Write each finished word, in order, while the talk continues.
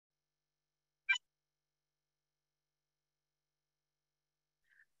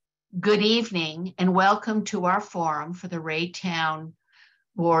Good evening and welcome to our forum for the Raytown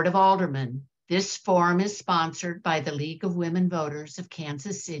Board of Aldermen. This forum is sponsored by the League of Women Voters of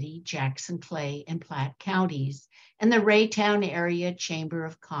Kansas City, Jackson, Clay, and Platte Counties, and the Raytown Area Chamber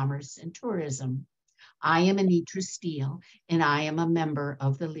of Commerce and Tourism. I am Anitra Steele, and I am a member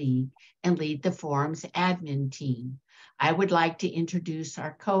of the League and lead the forum's admin team. I would like to introduce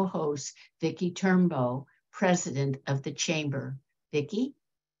our co-host, Vicki Turnbow, President of the Chamber. Vicki?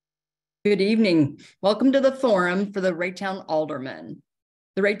 Good evening. Welcome to the forum for the Raytown Alderman.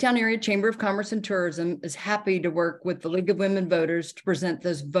 The Raytown Area Chamber of Commerce and Tourism is happy to work with the League of Women Voters to present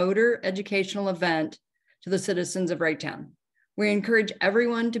this voter educational event to the citizens of Raytown. We encourage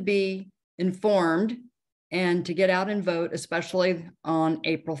everyone to be informed and to get out and vote, especially on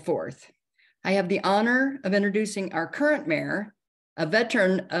April 4th. I have the honor of introducing our current mayor, a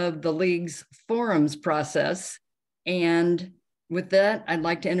veteran of the League's forums process, and with that, I'd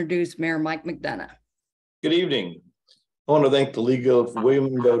like to introduce Mayor Mike McDonough. Good evening. I want to thank the League of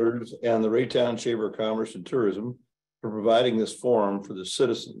Women Voters and the Raytown Chamber of Commerce and Tourism for providing this forum for the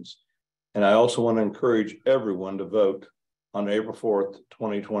citizens. And I also want to encourage everyone to vote on April 4th,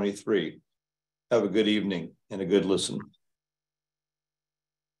 2023. Have a good evening and a good listen.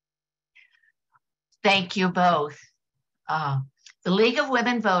 Thank you both. The League of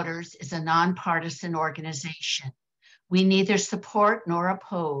Women Voters is a nonpartisan organization. We neither support nor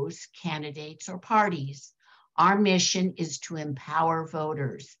oppose candidates or parties. Our mission is to empower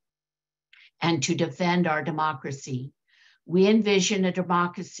voters and to defend our democracy. We envision a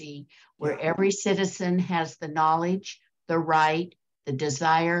democracy where every citizen has the knowledge, the right, the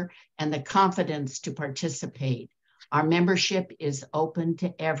desire, and the confidence to participate. Our membership is open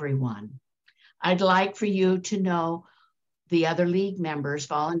to everyone. I'd like for you to know the other League members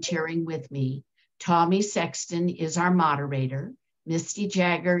volunteering with me. Tommy Sexton is our moderator. Misty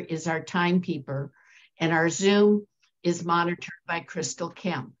Jagger is our timekeeper, and our Zoom is monitored by Crystal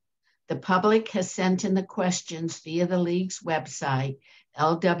Kemp. The public has sent in the questions via the League's website,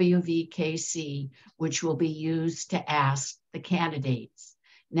 LWVKC, which will be used to ask the candidates.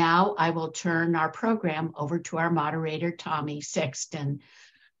 Now I will turn our program over to our moderator, Tommy Sexton,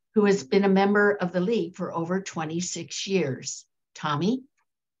 who has been a member of the League for over 26 years. Tommy?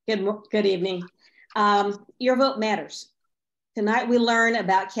 Good evening. Your vote matters. Tonight we learn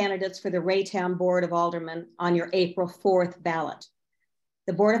about candidates for the Raytown Board of Aldermen on your April 4th ballot.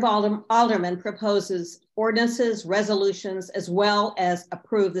 The Board of Aldermen proposes ordinances, resolutions, as well as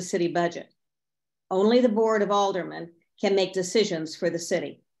approve the city budget. Only the Board of Aldermen can make decisions for the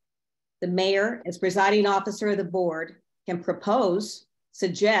city. The mayor, as presiding officer of the board, can propose,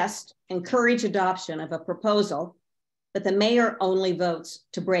 suggest, encourage adoption of a proposal, but the mayor only votes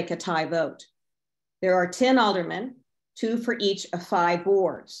to break a tie vote. There are 10 aldermen, 2 for each of 5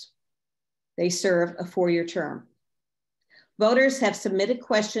 wards. They serve a 4-year term. Voters have submitted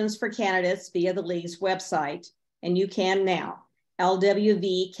questions for candidates via the League's website, and you can now,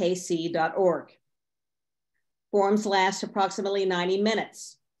 LWVKC.org. Forums last approximately 90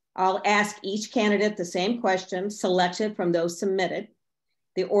 minutes. I'll ask each candidate the same question selected from those submitted.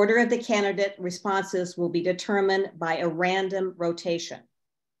 The order of the candidate responses will be determined by a random rotation.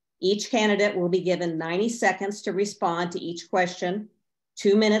 Each candidate will be given 90 seconds to respond to each question,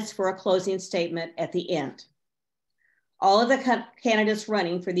 2 minutes for a closing statement at the end. All of the candidates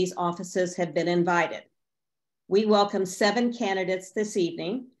running for these offices have been invited. We welcome 7 candidates this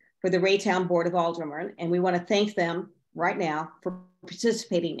evening for the Raytown Board of Aldermen, and we want to thank them right now for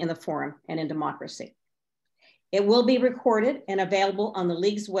participating in the forum and in democracy. It will be recorded and available on the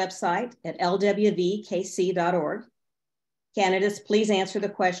League's website at lwvkc.org. Candidates, please answer the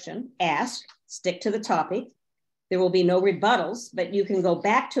question, ask, stick to the topic. There will be no rebuttals, but you can go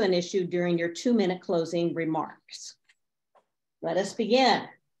back to an issue during your 2-minute closing remarks. Let us begin.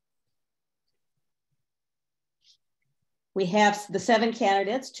 We have the 7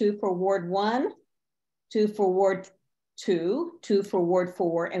 candidates, 2 for Ward 1, 2 for Ward 2, 2 for Ward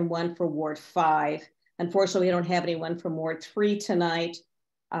 4, and 1 for Ward 5. Unfortunately, we don't have anyone from Ward 3 tonight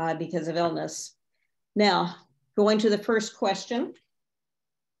because of illness. Now, going to the first question.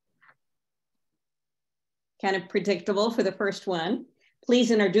 Kind of predictable for the first one.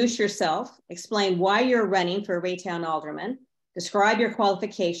 Please introduce yourself, explain why you're running for Raytown Alderman, describe your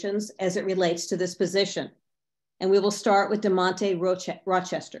qualifications as it relates to this position. And we will start with Demonte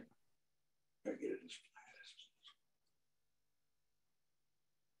Rochester.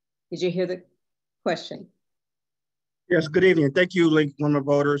 Did you hear the question? Yes, good evening. Thank you, League of Women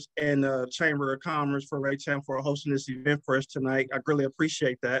Voters and the Chamber of Commerce for Raytown for hosting this event for us tonight. I really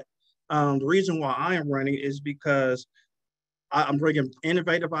appreciate that. The reason why I am running is because I'm bringing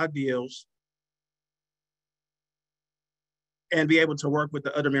innovative ideas and be able to work with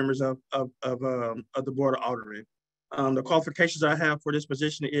the other members of the Board of Aldermen. The qualifications I have for this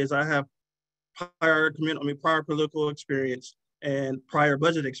position is I have prior political experience and prior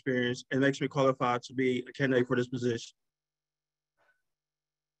budget experience, and makes me qualified to be a candidate for this position.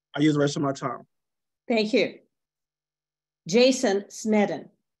 I use the rest of my time. Thank you. Jason Sneddon.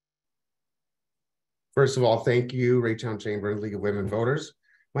 First of all, thank you, Raytown Chamber and League of Women Voters.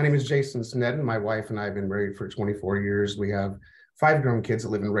 My name is Jason Sneddon. My wife and I have been married for 24 years. We have 5 grown kids that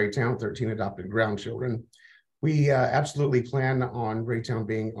live in Raytown, 13 adopted grandchildren. We absolutely plan on Raytown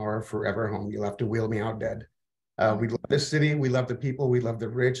being our forever home. You'll have to wheel me out dead. We love this city. We love the people. We love the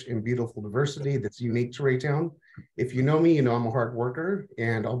rich and beautiful diversity that's unique to Raytown. If you know me, you know I'm a hard worker,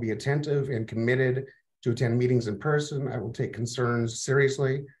 and I'll be attentive and committed to attend meetings in person. I will take concerns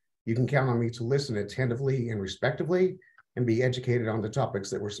seriously. You can count on me to listen attentively and respectively and be educated on the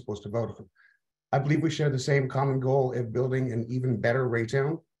topics that we're supposed to vote on. I believe we share the same common goal of building an even better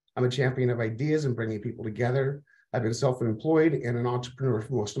Raytown. I'm a champion of ideas and bringing people together. I've been self-employed and an entrepreneur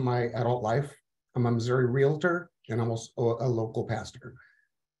for most of my adult life. I'm a Missouri realtor, and I'm also a local pastor.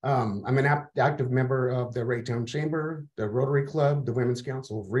 I'm an active member of the Raytown Chamber, the Rotary Club, the Women's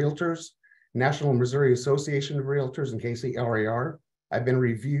Council of Realtors, National Missouri Association of Realtors, and KCRAR. I've been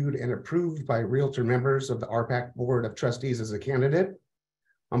reviewed and approved by realtor members of the RPAC Board of Trustees as a candidate.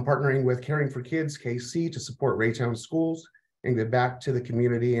 I'm partnering with Caring for Kids, KC, to support Raytown schools and give back to the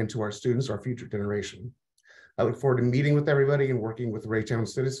community and to our students, our future generation. I look forward to meeting with everybody and working with Raytown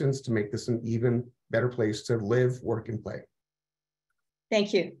citizens to make this an even better place to live, work, and play.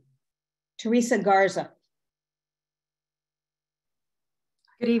 Thank you. Theresa Garza.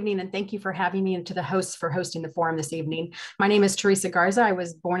 Good evening, and thank you for having me, and to the hosts for hosting the forum this evening. My name is Theresa Garza. I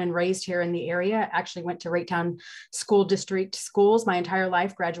was born and raised here in the area. Actually went to Raytown School District schools my entire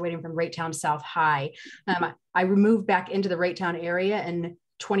life, graduating from Raytown South High. I moved back into the Raytown area in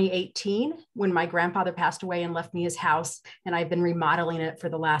 2018 when my grandfather passed away and left me his house, and I've been remodeling it for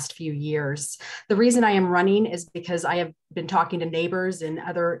the last few years. The reason I am running is because I have been talking to neighbors and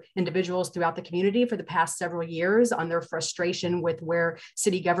other individuals throughout the community for the past several years on their frustration with where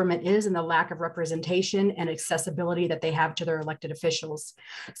city government is and the lack of representation and accessibility that they have to their elected officials.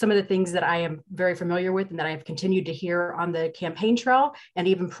 Some of the things that I am very familiar with and that I have continued to hear on the campaign trail and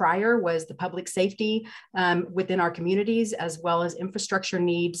even prior was the public safety within our communities, as well as infrastructure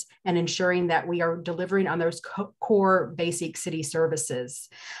needs and ensuring that we are delivering on those core basic city services.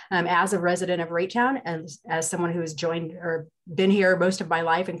 As a resident of Raytown, as someone who has joined or been here most of my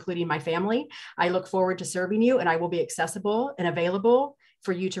life, including my family, I look forward to serving you, and I will be accessible and available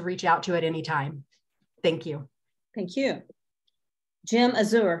for you to reach out to at any time. Thank you. Thank you. Jim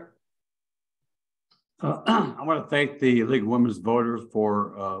Aziere. I want to thank the League of Women's Voters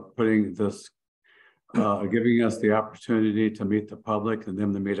for putting this, giving us the opportunity to meet the public and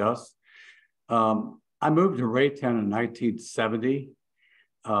them to meet us. I moved to Raytown in 1970.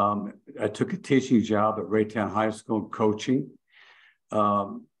 I took a teaching job at Raytown High School coaching.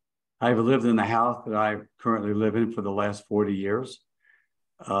 I've lived in the house that I currently live in for the last 40 years.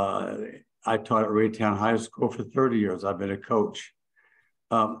 I taught at Raytown High School for 30 years. I've been a coach.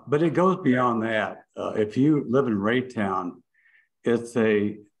 But it goes beyond that. If you live in Raytown, it's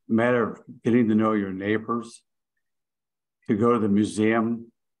a matter of getting to know your neighbors, to go to the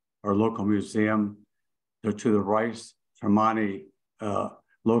museum or local museum, to the Rice Tremonti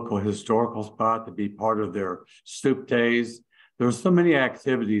local historical spot, to be part of their soup days. There's so many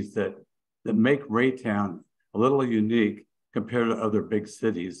activities that make Raytown a little unique compared to other big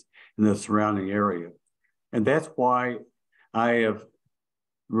cities in the surrounding area. And that's why I have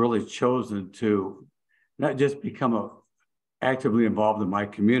really chosen to not just become actively involved in my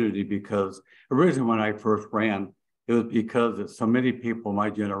community, because originally when I first ran, it was because that so many people in my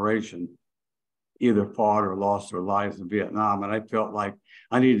generation either fought or lost their lives in Vietnam. And I felt like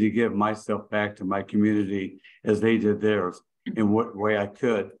I needed to give myself back to my community as they did theirs in what way I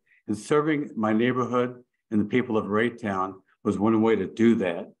could. And serving my neighborhood and the people of Raytown was one way to do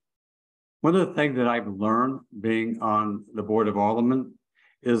that. One of the things that I've learned being on the Board of Aldermen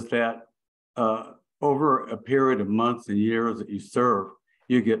is that over a period of months and years that you serve,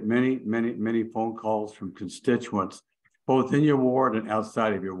 you get many, many, many phone calls from constituents, both in your ward and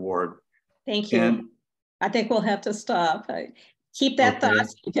outside of your ward. Thank you. And I think we'll have to stop. Keep that thought.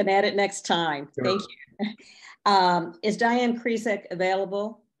 You can add it next time. Sure. Thank you. Is Diane Krizek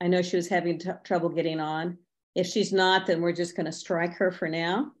available? I know she was having trouble getting on. If she's not, then we're just going to strike her for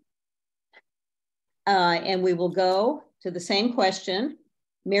now. And we will go to the same question.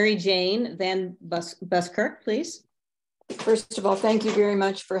 Mary Jane VanBuskirk, please. First of all, thank you very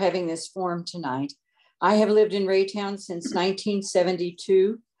much for having this forum tonight. I have lived in Raytown since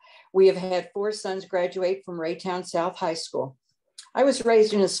 1972. We have had 4 sons graduate from Raytown South High School. I was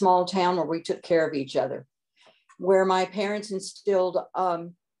raised in a small town where we took care of each other, where my parents instilled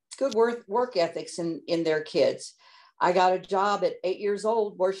good work ethics in their kids. I got a job at 8 years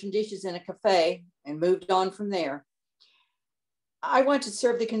old, washing dishes in a cafe, and moved on from there. I want to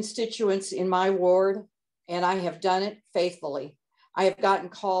serve the constituents in my ward, and I have done it faithfully. I have gotten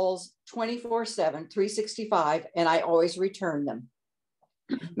calls 24/7, 365, and I always return them.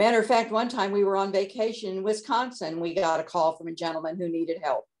 Matter of fact, one time we were on vacation in Wisconsin. We got a call from a gentleman who needed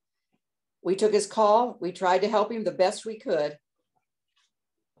help. We took his call. We tried to help him the best we could.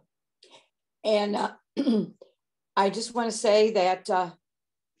 And I just want to say that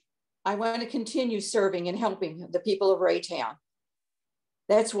I want to continue serving and helping the people of Raytown.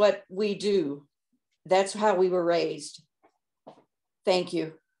 That's what we do. That's how we were raised. Thank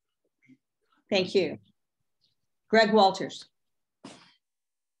you. Thank you. Greg Walters.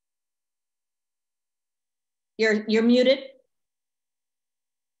 You're muted.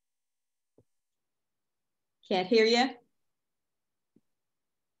 Can't hear you.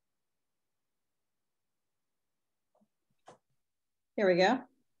 There we go.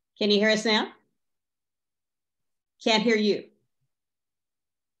 Can you hear us now? Can't hear you.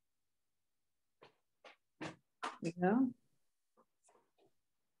 There we go.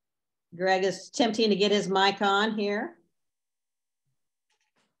 Greg is attempting to get his mic on here.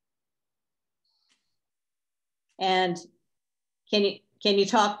 And can you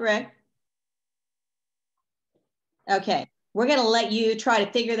talk, Greg? Okay, we're gonna let you try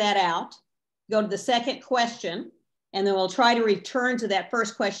to figure that out. Go to the second question, and then we'll try to return to that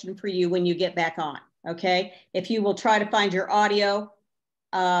first question for you when you get back on, okay? If you will try to find your audio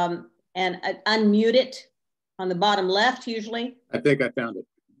and unmute it on the bottom left, usually. I think I found it.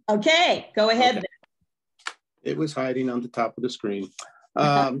 Okay, go ahead. Okay. It was hiding on the top of the screen.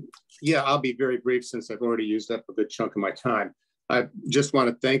 Yeah, I'll be very brief since I've already used up a good chunk of my time. I just want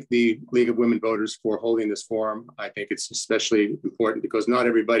to thank the League of Women Voters for holding this forum. I think it's especially important because not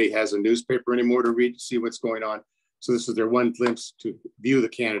everybody has a newspaper anymore to read to see what's going on. So this is their one glimpse to view the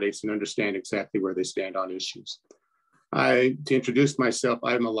candidates and understand exactly where they stand on issues. To introduce myself,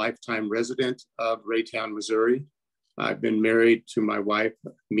 I'm a lifetime resident of Raytown, Missouri. I've been married to my wife,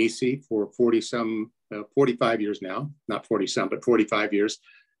 Misi, for 45 years now, not 40 some, but 45 years.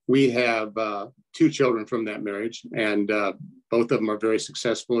 We have 2 children from that marriage, and both of them are very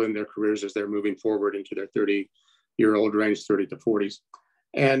successful in their careers as they're moving forward into their 30-year-old range, 30 to 40s.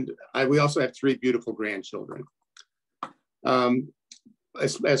 And we also have 3 beautiful grandchildren.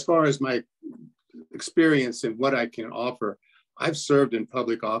 As far as my experience and what I can offer, I've served in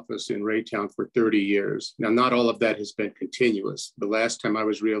public office in Raytown for 30 years. Now, not all of that has been continuous. The last time I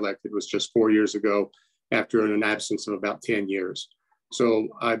was reelected was just 4 years ago after an absence of about 10 years. So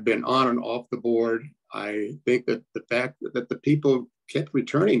I've been on and off the board. I think that the fact that the people kept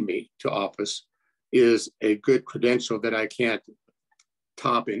returning me to office is a good credential that I can't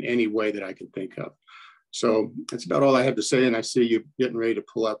top in any way that I can think of. So that's about all I have to say. And I see you getting ready to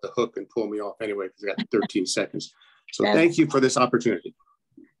pull out the hook and pull me off anyway, because I got 13 seconds. So thank you for this opportunity.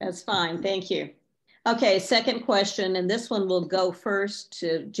 That's fine, thank you. Okay, second question, and this one will go first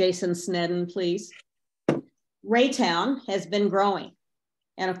to Jason Sneddon, please. Raytown has been growing,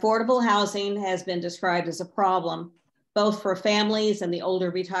 and affordable housing has been described as a problem, both for families and the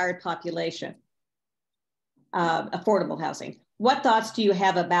older retired population. Affordable housing. What thoughts do you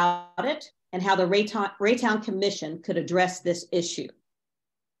have about it, and how the Raytown Commission could address this issue?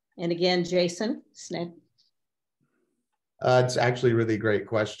 And again, Jason Sneddon. It's actually a really great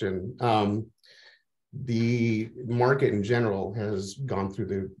question. The market in general has gone through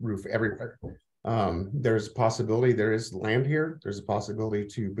the roof everywhere. There's a possibility, there is land here. There's a possibility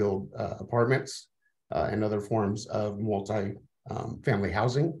to build apartments and other forms of multi-family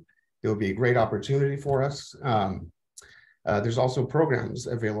housing. It will be a great opportunity for us. There's also programs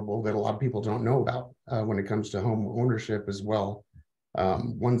available that a lot of people don't know about when it comes to home ownership as well.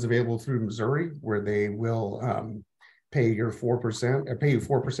 One's available through Missouri, where they will pay you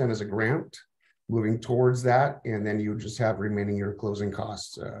 4% as a grant, moving towards that, and then you just have remaining your closing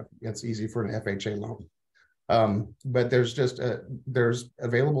costs. It's easy for an FHA loan. But there's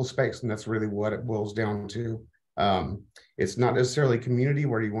available space, and that's really what it boils down to. It's not necessarily a community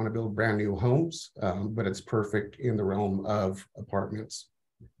where you want to build brand new homes, but it's perfect in the realm of apartments.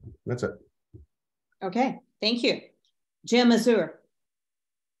 That's it. Okay, thank you. Jim Aziere.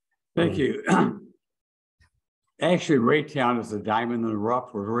 Thank you. Actually, Raytown is a diamond in the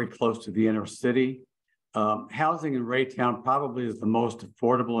rough. We're very close to the inner city. Housing in Raytown probably is the most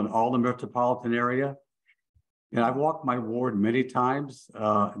affordable in all the metropolitan area. And I've walked my ward many times.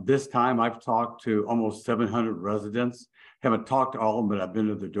 This time I've talked to almost 700 residents. Haven't talked to all of them, but I've been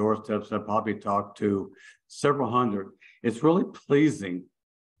to the doorsteps. I've probably talked to several hundred. It's really pleasing,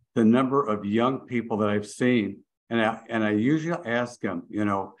 the number of young people that I've seen. And I usually ask them, you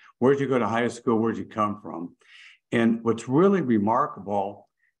know, where'd you go to high school? Where'd you come from? And what's really remarkable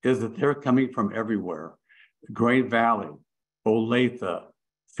is that they're coming from everywhere. Great Valley, Olathe,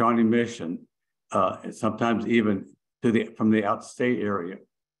 Shawnee Mission, sometimes even from the outstate area.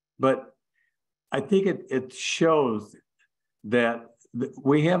 But I think it shows that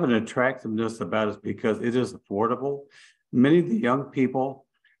we have an attractiveness about us because it is affordable. Many of the young people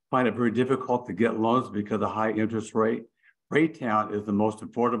find it very difficult to get loans because of high interest rate. Raytown is the most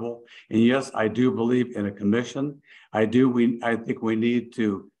affordable. And yes, I do believe in a commission. I think we need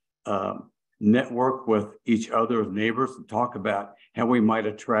to network with each other as neighbors and talk about how we might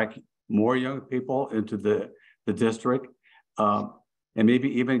attract more young people into the district, and maybe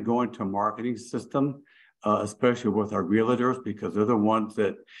even go into a marketing system, especially with our realtors, because they're the ones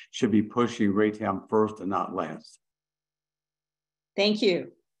that should be pushing Raytown first and not last. Thank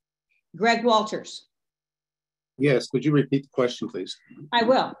you. Greg Walters. Yes, would you repeat the question, please? I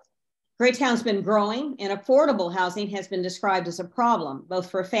will. Raytown's been growing, and affordable housing has been described as a problem, both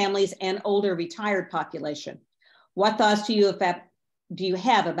for families and older retired population. What thoughts do you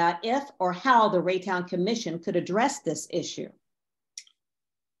have about if or how the Raytown Commission could address this issue?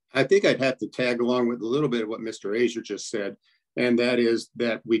 I think I'd have to tag along with a little bit of what Mr. Aziere just said, and that is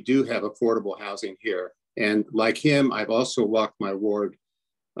that we do have affordable housing here. And like him, I've also walked my ward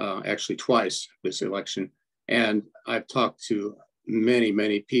actually twice this election, and I've talked to many,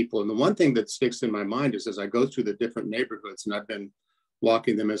 many people. And the one thing that sticks in my mind is as I go through the different neighborhoods, and I've been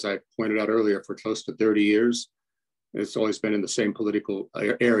walking them, as I pointed out earlier, for close to 30 years, it's always been in the same political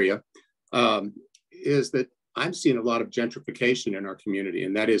area, is that I'm seeing a lot of gentrification in our community.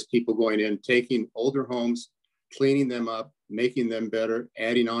 And that is people going in, taking older homes, cleaning them up, making them better,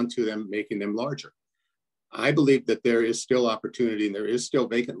 adding on to them, making them larger. I believe that there is still opportunity and there is still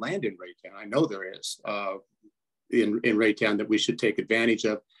vacant land in Raytown. I know there is in Raytown that we should take advantage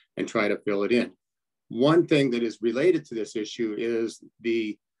of and try to fill it in. One thing that is related to this issue is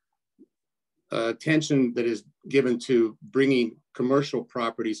the attention that is given to bringing commercial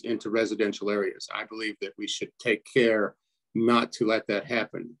properties into residential areas. I believe that we should take care not to let that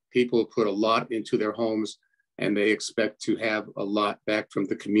happen. People put a lot into their homes and they expect to have a lot back from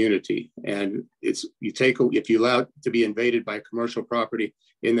the community. And if you allow it to be invaded by commercial property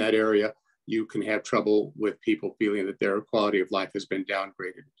in that area, you can have trouble with people feeling that their quality of life has been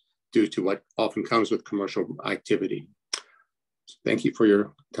downgraded due to what often comes with commercial activity. Thank you for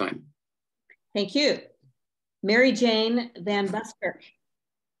your time. Thank you. Mary Jane VanBuskirk.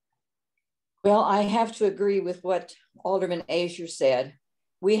 Well, I have to agree with what Alderman Aziere said.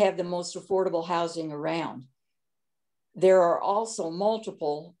 We have the most affordable housing around. There are also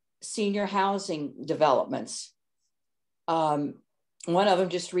multiple senior housing developments. One of them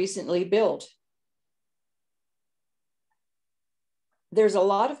just recently built. There's a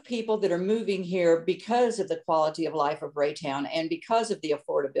lot of people that are moving here because of the quality of life of Raytown and because of the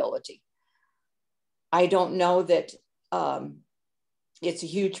affordability. I don't know that it's a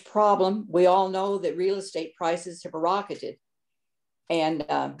huge problem. We all know that real estate prices have rocketed. And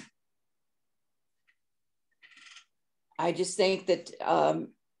I just think that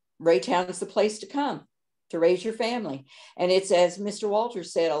Raytown is the place to come to raise your family. And it's, as Mr.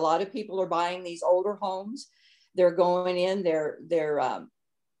 Walters said, a lot of people are buying these older homes. They're going in, they're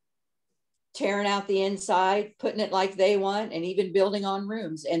tearing out the inside, putting it like they want, and even building on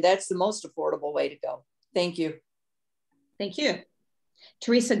rooms. And that's the most affordable way to go. Thank you. Thank you.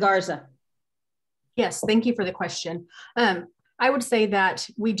 Theresa Garza. Yes, thank you for the question. I would say that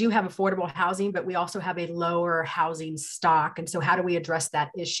we do have affordable housing, but we also have a lower housing stock. And so how do we address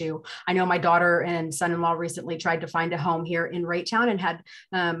that issue? I know my daughter and son-in-law recently tried to find a home here in Raytown and had,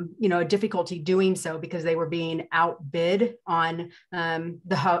 a difficulty doing so because they were being outbid on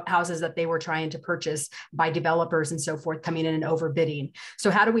the houses that they were trying to purchase by developers and so forth, coming in and overbidding. So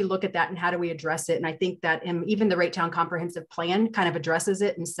how do we look at that and how do we address it? And I think that even the Raytown Comprehensive Plan kind of addresses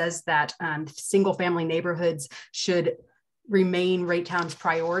it and says that single family neighborhoods should remain Raytown's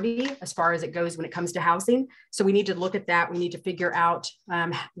priority as far as it goes when it comes to housing. So we need to look at that. We need to figure out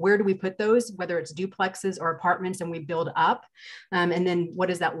where do we put those, whether it's duplexes or apartments, and we build up. And then what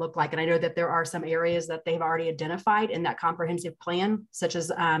does that look like? And I know that there are some areas that they've already identified in that comprehensive plan, such as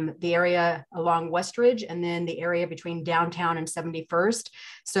the area along Westridge and then the area between downtown and 71st.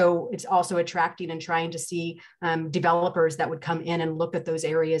 So it's also attracting and trying to see developers that would come in and look at those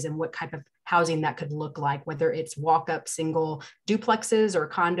areas and what type of housing that could look like, whether it's walk-up single duplexes or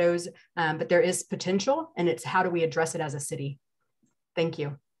condos, but there is potential, and it's how do we address it as a city? Thank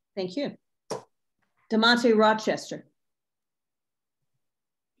you. Thank you. Demonte Rochester.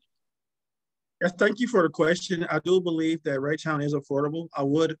 Yes, thank you for the question. I do believe that Raytown is affordable. I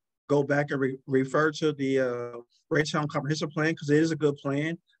would go back and refer to the Raytown comprehensive plan because it is a good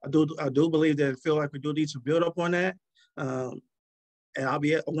plan. I do believe that I feel like we do need to build up on that. And I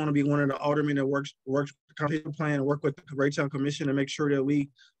want to be one of the aldermen that works with the comprehensive plan and work with the Raytown Commission and make sure that we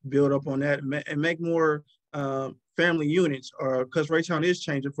build up on that and make more family units, because Raytown is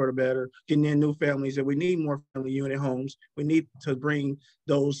changing for the better, getting in new families, and we need more family unit homes. We need to bring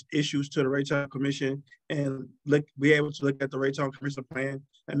those issues to the Raytown Commission and be able to look at the Raytown Commission plan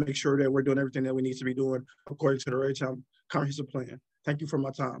and make sure that we're doing everything that we need to be doing according to the Raytown Comprehensive Plan. Thank you for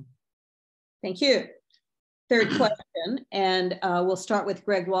my time. Thank you. Third question, and we'll start with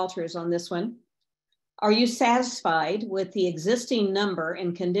Greg Walters on this one. Are you satisfied with the existing number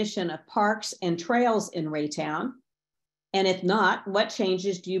and condition of parks and trails in Raytown? And if not, what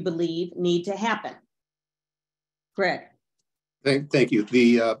changes do you believe need to happen? Greg. Thank you.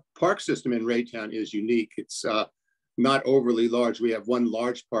 The park system in Raytown is unique. It's not overly large. We have one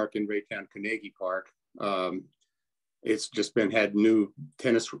large park in Raytown, Carnegie Park. It's just had new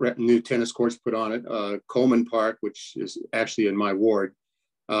tennis courts put on it. Coleman Park, which is actually in my ward,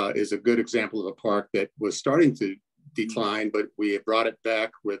 is a good example of a park that was starting to decline, but we have brought it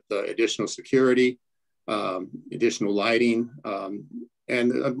back with additional security, additional lighting,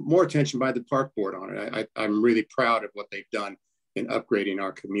 and more attention by the park board on it. I'm really proud of what they've done in upgrading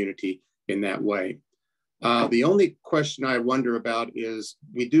our community in that way. The only question I wonder about is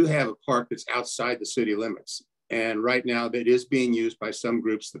we do have a park that's outside the city limits. And right now that is being used by some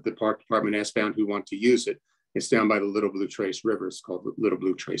groups that the park department has found who want to use it. It's down by the Little Blue Trace River. It's called the Little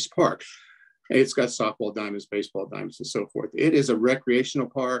Blue Trace Park. It's got softball diamonds, baseball diamonds, and so forth. It is a recreational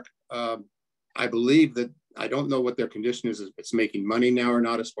park. I believe that, I don't know what their condition is, if it's making money now or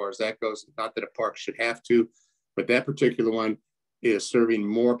not as far as that goes. Not that a park should have to, but that particular one is serving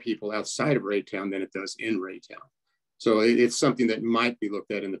more people outside of Raytown than it does in Raytown. So it's something that might be looked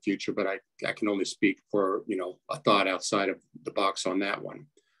at in the future, but I can only speak for, a thought outside of the box on that one.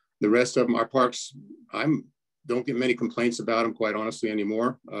 The rest of them, our parks, don't get many complaints about them, quite honestly,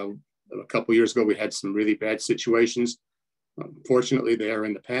 anymore. A couple of years ago, we had some really bad situations. Fortunately, they are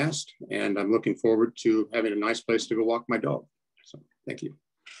in the past, and I'm looking forward to having a nice place to go walk my dog. So thank you.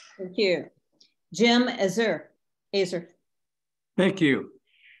 Thank you. Jim Aziere. Thank you.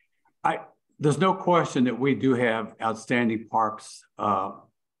 There's no question that we do have outstanding parks.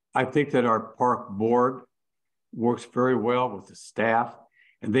 I think that our park board works very well with the staff,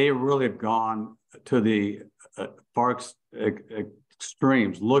 and they really have gone to the parks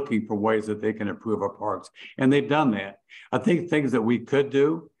extremes, looking for ways that they can improve our parks. And they've done that. I think things that we could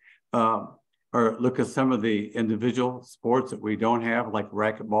do are look at some of the individual sports that we don't have, like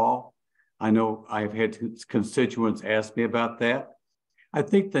racquetball. I know I've had constituents ask me about that. I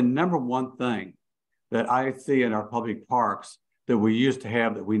think the number one thing that I see in our public parks that we used to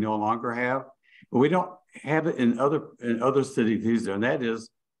have that we no longer have, but we don't have it in other cities either, and that is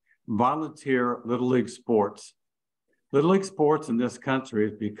volunteer Little League sports. Little League sports in this country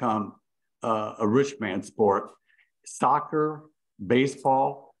has become a rich man sport. Soccer,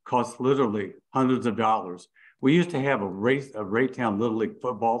 baseball costs literally hundreds of dollars. We used to have a Raytown Little League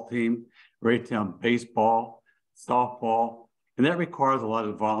football team, Raytown baseball, softball, and that requires a lot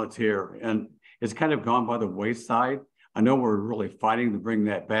of volunteer, and it's kind of gone by the wayside. I know we're really fighting to bring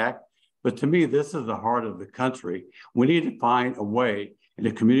that back, but to me, this is the heart of the country. We need to find a way in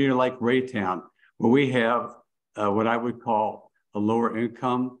a community like Raytown where we have what I would call a lower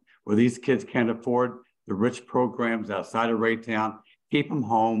income, where these kids can't afford the rich programs outside of Raytown, keep them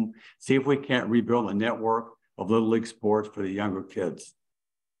home, see if we can't rebuild a network of Little League sports for the younger kids.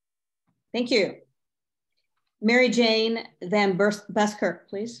 Thank you. Mary Jane VanBuskirk,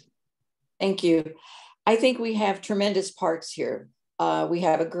 please. Thank you. I think we have tremendous parks here. We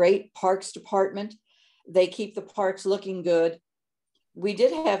have a great parks department. They keep the parks looking good. We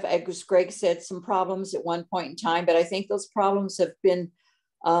did have, as Greg said, some problems at one point in time, but I think those problems have been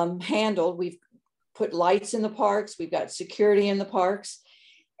handled. We've put lights in the parks. We've got security in the parks.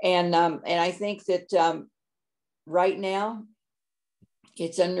 And I think that right now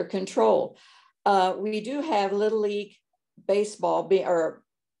it's under control. We do have Little League baseball, or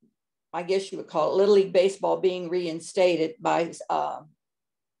I guess you would call it Little League baseball, being reinstated by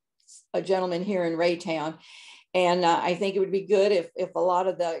a gentleman here in Raytown. And I think it would be good if a lot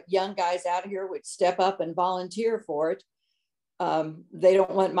of the young guys out here would step up and volunteer for it. They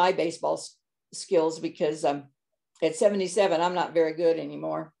don't want my baseball skills because at 77, I'm not very good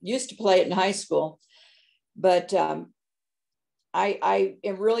anymore. Used to play it in high school, but I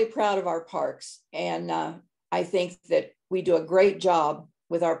am really proud of our parks. And I think that we do a great job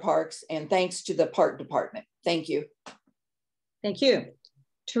with our parks, and thanks to the park department. Thank you. Thank you.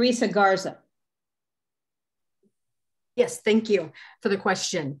 Theresa Garza. Yes, thank you for the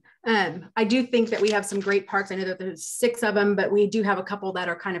question. I do think that we have some great parks. I know that there's 6 of them, but we do have a couple that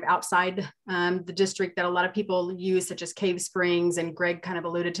are kind of outside the district that a lot of people use, such as Cave Springs, and Greg kind of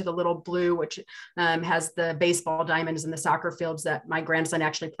alluded to the Little Blue, which has the baseball diamonds and the soccer fields that my grandson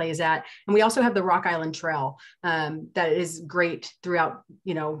actually plays at. And we also have the Rock Island Trail that is great throughout,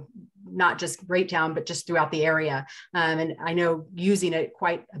 you know, not just Raytown, but just throughout the area. And I know using it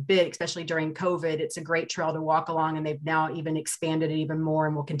quite a bit, especially during COVID, it's a great trail to walk along, and they've now even expanded it even more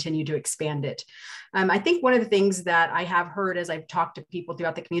and will continue to expand it. I think one of the things that I have heard as I've talked to people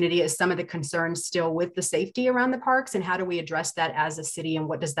throughout the community is some of the concerns still with the safety around the parks, and how do we address that as a city, and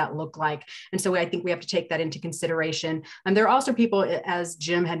what does that look like? And so I think we have to take that into consideration. And there are also people, as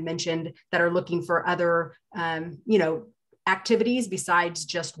Jim had mentioned, that are looking for other, you know, activities besides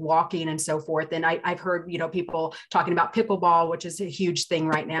just walking and so forth. And I've heard, you know, people talking about pickleball, which is a huge thing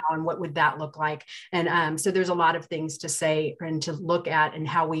right now, and what would that look like? And so there's a lot of things to say and to look at, and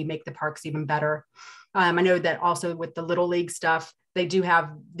how we make the parks even better. I know that also with the Little League stuff, they do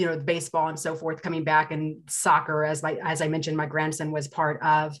have, you know, baseball and so forth coming back, and soccer, as I mentioned, my grandson was part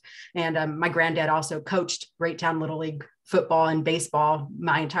of, and my granddad also coached Raytown Little League football and baseball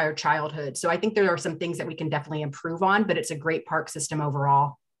my entire childhood. So I think there are some things that we can definitely improve on, but it's a great park system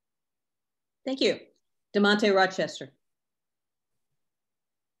overall. Thank you. Demonte Rochester.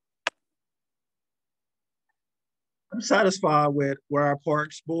 I'm satisfied with where our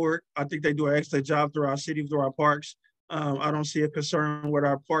parks board. I think they do an excellent job through our city, through our parks. I don't see a concern with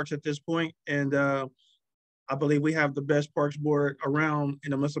our parks at this point. And I believe we have the best parks board around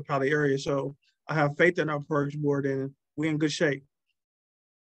in the municipality area. So I have faith in our parks board, and we're in good shape.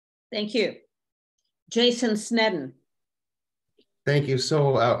 Thank you. Jason Sneddon. Thank you.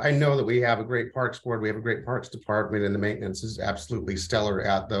 So I know that we have a great parks board. We have a great parks department, and the maintenance is absolutely stellar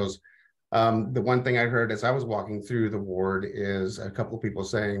at those. The one thing I heard as I was walking through the ward is a couple of people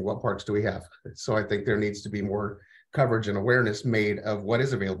saying, what parks do we have? So I think there needs to be more coverage and awareness made of what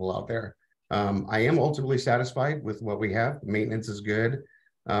is available out there. I am ultimately satisfied with what we have. Maintenance is good.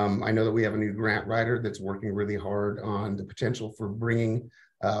 I know that we have a new grant writer that's working really hard on the potential for bringing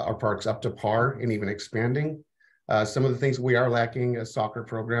our parks up to par and even expanding. Some of the things we are lacking, a soccer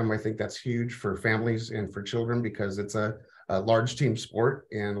program. I think that's huge for families and for children, because it's a large team sport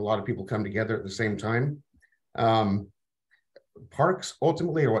and a lot of people come together at the same time. Parks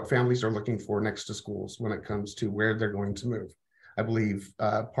ultimately are what families are looking for next to schools when it comes to where they're going to move. I believe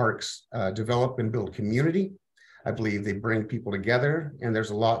parks develop and build community. I believe they bring people together, and there's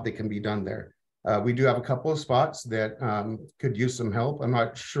a lot that can be done there. We do have a couple of spots that could use some help. I'm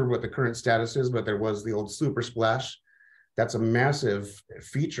not sure what the current status is, but there was the old Super Splash. That's a massive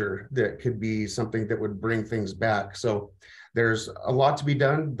feature that could be something that would bring things back. So there's a lot to be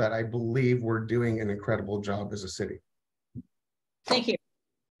done, but I believe we're doing an incredible job as a city. Thank you.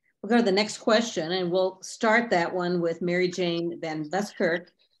 We'll go to the next question, and we'll start that one with Mary Jane VanBuskirk.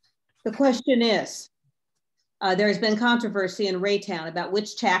 The question is, there has been controversy in Raytown about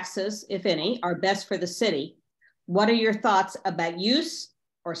which taxes, if any, are best for the city. What are your thoughts about use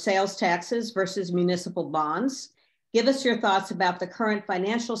or sales taxes versus municipal bonds? Give us your thoughts about the current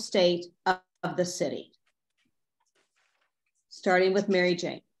financial state of the city. Starting with Mary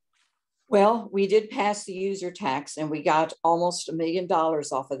Jane. Well, we did pass the user tax, and we got almost $1 million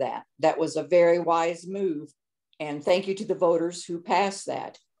off of that. That was a very wise move. And thank you to the voters who passed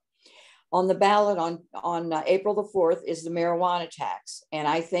that. On the ballot on April the 4th is the marijuana tax. And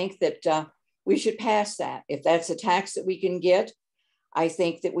I think that we should pass that. If that's a tax that we can get, I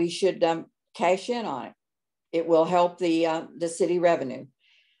think that we should cash in on it. It will help the city revenue.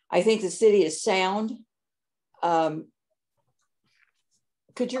 I think the city is sound.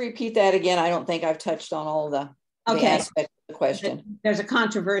 Could you repeat that again? I don't think I've touched on all the aspects of the question. There's a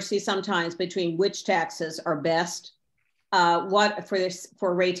controversy sometimes between which taxes are best.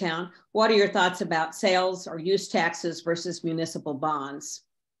 for Raytown, what are your thoughts about sales or use taxes versus municipal bonds?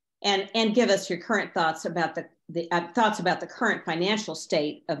 And give us your current thoughts about the current financial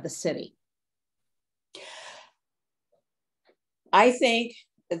state of the city. I think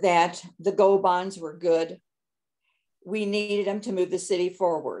that the GO bonds were good. We needed them to move the city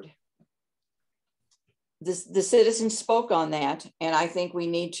forward. The citizens spoke on that, and I think we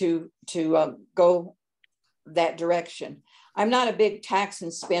need to go that direction. I'm not a big tax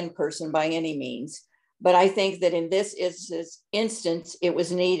and spend person by any means, but I think that in this instance, it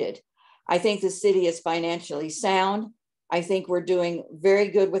was needed. I think the city is financially sound. I think we're doing very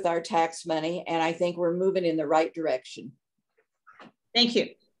good with our tax money, and I think we're moving in the right direction. Thank you.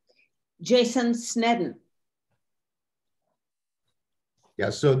 Jason Sneddon. Yeah,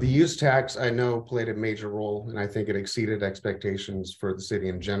 so the use tax I know played a major role, and I think it exceeded expectations for the city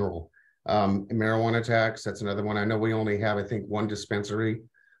in general. Marijuana tax, that's another one. I know we only have, I think, one dispensary,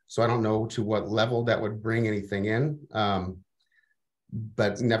 so I don't know to what level that would bring anything in.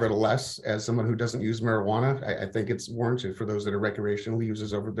 But nevertheless, as someone who doesn't use marijuana, I think it's warranted for those that are recreational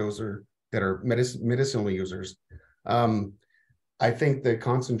users over those that are medicinal users. I think the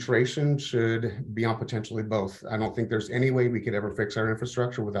concentration should be on potentially both. I don't think there's any way we could ever fix our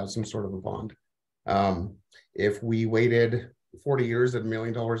infrastructure without some sort of a bond. If we waited 40 years at $1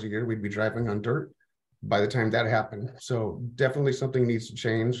 million a year, we'd be driving on dirt by the time that happened. So definitely something needs to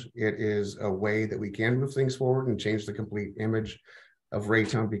change. It is a way that we can move things forward and change the complete image of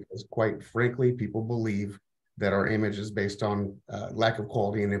Raytown, because quite frankly, people believe that our image is based on lack of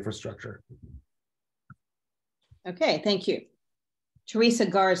quality and infrastructure. Okay, thank you. Theresa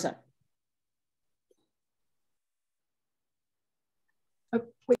Garza. Oh,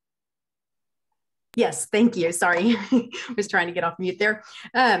 wait. Yes, thank you. Sorry, I was trying to get off mute there.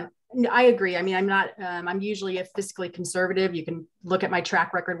 I agree. I mean, I'm usually a fiscally conservative. You can look at my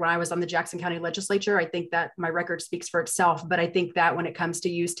track record when I was on the Jackson County Legislature. I think that my record speaks for itself, but I think that when it comes to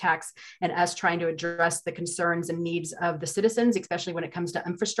use tax and us trying to address the concerns and needs of the citizens, especially when it comes to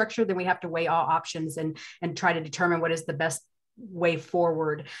infrastructure, then we have to weigh all options and try to determine what is the best way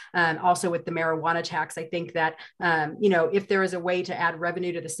forward. Also with the marijuana tax, I think that, if there is a way to add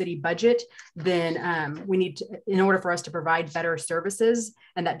revenue to the city budget, then we need to, in order for us to provide better services,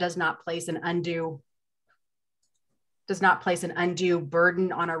 and that does not place an undue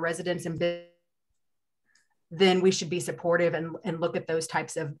burden on our residents and business, then we should be supportive and look at those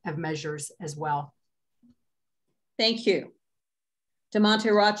types of measures as well. Thank you.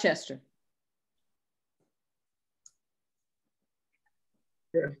 Demonte Rochester.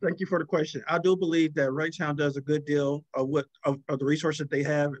 Yes, thank you for the question. I do believe that Raytown does a good deal of the resources they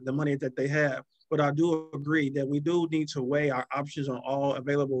have, the money that they have. But I do agree that we do need to weigh our options on all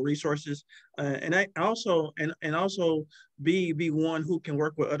available resources, and also be one who can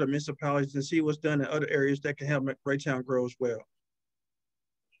work with other municipalities and see what's done in other areas that can help Raytown grow as well.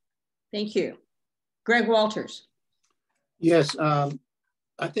 Thank you. Greg Walters. Yes, I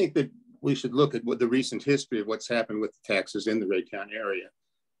think that we should look at what the recent history of what's happened with the taxes in the Raytown area.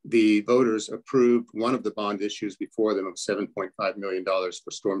 The voters approved one of the bond issues before them of $7.5 million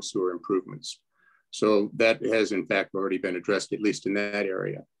for storm sewer improvements. So that has in fact already been addressed, at least in that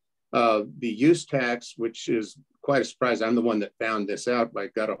area. The use tax, which is quite a surprise. I'm the one that found this out. I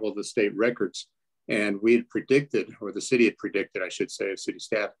got a hold of the state records, and we had predicted, or the city had predicted, I should say, city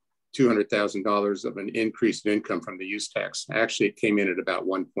staff, $200,000 of an increase in income from the use tax. Actually, it came in at about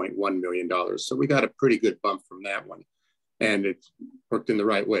 $1.1 million. So we got a pretty good bump from that one. And it worked in the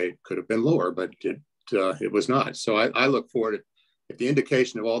right way. It could have been lower, but it was not. So I look forward to, if the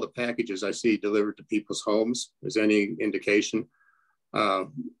indication of all the packages I see delivered to people's homes is any indication,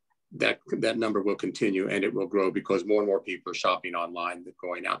 that number will continue and it will grow because more and more people are shopping online than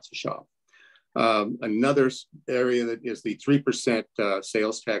going out to shop. Another area that is the 3%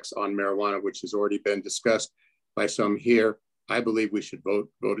 sales tax on marijuana, which has already been discussed by some here. I believe we should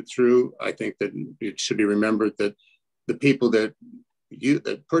vote it through. I think that it should be remembered that the people that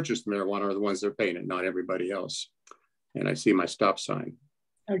purchase marijuana are the ones that are paying it, not everybody else. And I see my stop sign.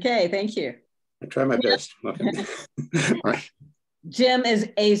 Okay, thank you. I try my best. Okay. Right. Jim is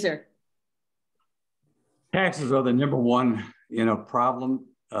Aziere. Taxes are the number one, problem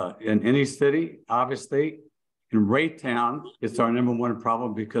in any city. Obviously, in Raytown, it's our number one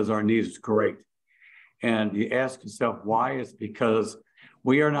problem because our need is great. And you ask yourself why? It's because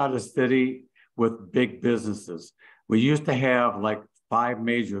we are not a city with big businesses. We used to have like 5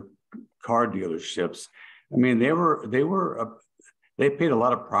 major car dealerships. I mean, they paid a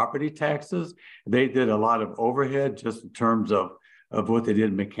lot of property taxes. They did a lot of overhead just in terms of what they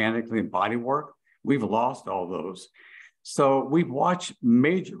did mechanically and body work. We've lost all those. So we've watched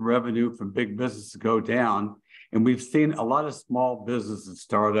major revenue from big businesses go down, and we've seen a lot of small businesses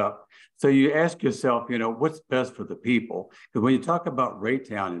start up. So you ask yourself, you know, what's best for the people? Because when you talk about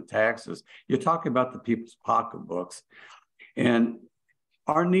Raytown and taxes, you're talking about the people's pocketbooks. And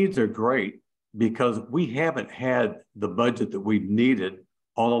our needs are great because we haven't had the budget that we've needed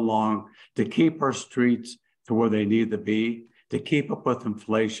all along to keep our streets to where they need to be, to keep up with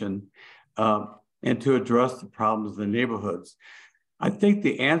inflation, and to address the problems in the neighborhoods. I think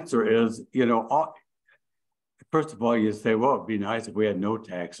the answer is, you know, first of all, you say, well, it'd be nice if we had no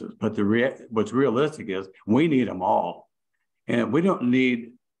taxes, but what's realistic is we need them all. And we don't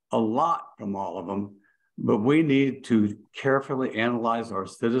need a lot from all of them, but we need to carefully analyze our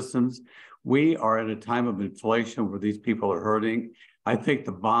citizens. We are at a time of inflation where these people are hurting. I think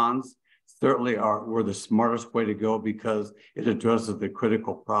the bonds certainly were the smartest way to go because it addresses the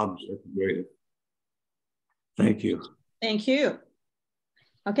critical problems at the greatest. Thank you. Thank you.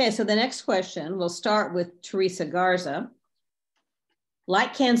 Okay, so the next question, we'll start with Theresa Garza.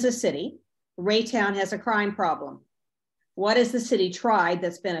 Like Kansas City, Raytown has a crime problem. What has the city tried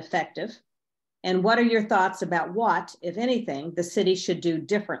that's been effective? And what are your thoughts about what, if anything, the city should do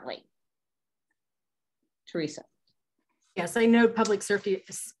differently? Theresa. Yes, I know public safety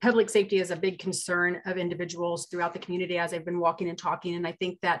is a big concern of individuals throughout the community as I've been walking and talking. And I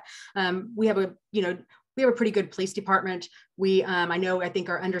think that we have a pretty good police department. I think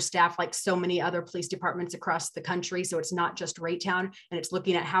are understaffed like so many other police departments across the country. So it's not just Raytown, and it's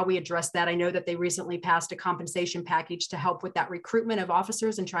looking at how we address that. I know that they recently passed a compensation package to help with that recruitment of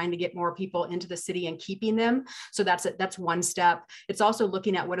officers and trying to get more people into the city and keeping them. So that's one step. It's also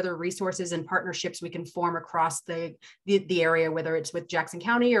looking at what other resources and partnerships we can form across the area, whether it's with Jackson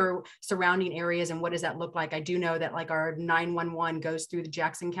County or surrounding areas, and what does that look like? I do know that like our 911 goes through the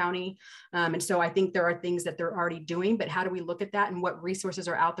Jackson County. And so I think there are things that they're already doing, but how do we look at that and what resources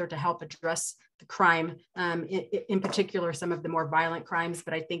are out there to help address the crime, in particular, some of the more violent crimes.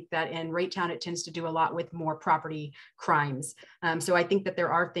 But I think that in Raytown, it tends to do a lot with more property crimes. So I think that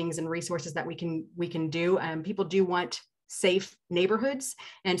there are things and resources that we can do. People do want safe neighborhoods.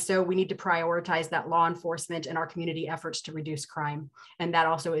 And so we need to prioritize that law enforcement and our community efforts to reduce crime. And that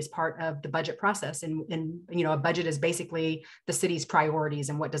also is part of the budget process. And you know, a budget is basically the city's priorities.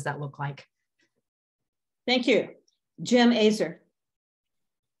 And what does that look like? Thank you. Jim Aziere.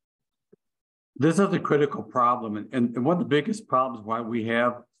 This is a critical problem. And one of the biggest problems why we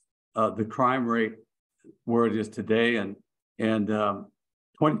have the crime rate where it is today. And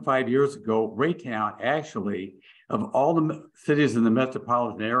 25 years ago, Raytown actually, of all the cities in the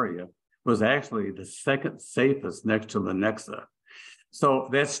metropolitan area, was actually the second safest next to Lenexa. So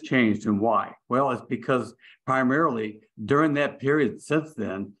that's changed. And why? Well, it's because primarily during that period since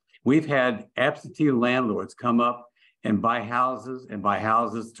then, we've had absentee landlords come up and buy houses,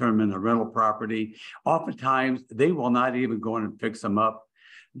 turn them into rental property. Oftentimes, they will not even go in and fix them up.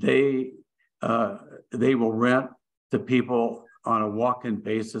 They will rent to people on a walk-in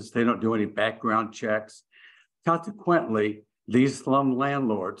basis. They don't do any background checks. Consequently, these slum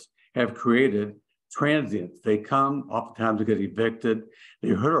landlords have created transients. They come, oftentimes to get evicted. They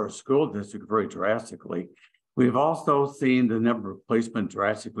hurt our school district very drastically. We've also seen the number of policemen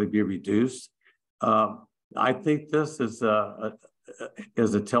drastically be reduced. I think this is a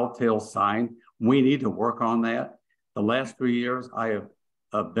telltale sign. We need to work on that. The last 3 years, I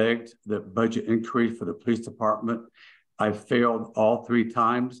have begged the budget increase for the police department. I've failed all 3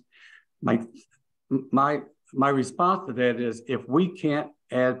 times. My response to that is, if we can't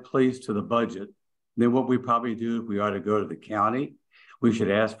add police to the budget, then what we probably do, we ought to go to the county. We should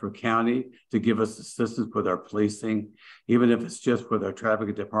ask for county to give us assistance with our policing, even if it's just with our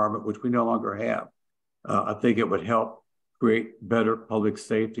traffic department, which we no longer have. I think it would help create better public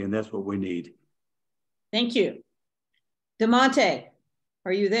safety, and that's what we need. Thank you. Demonte,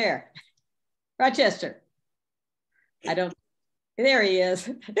 are you there? Rochester. There he is.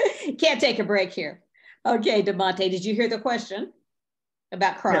 Can't take a break here. Okay, Demonte, did you hear the question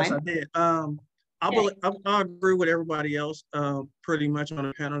about crime? Yes, I did. I agree with everybody else pretty much on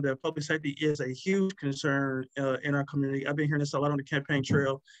the panel that public safety is a huge concern in our community. I've been hearing this a lot on the campaign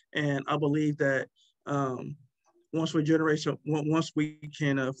trail, and I believe that once we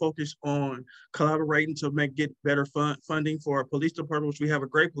can focus on collaborating to get better funding for our police department, which we have a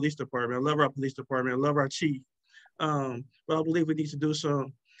great police department. I love our police department. I love our chief. But I believe we need to do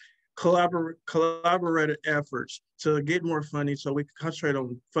some collaborative efforts to get more funding so we can concentrate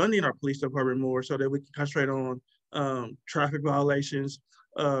on funding our police department more so that we can concentrate on traffic violations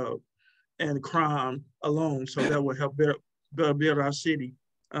and crime alone. So that will help build our city.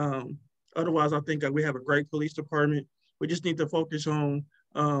 Otherwise, I think that we have a great police department. We just need to focus on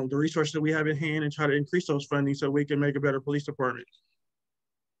the resources that we have in hand and try to increase those funding so we can make a better police department.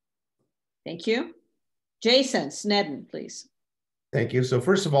 Thank you. Jason Sneddon, please. Thank you. So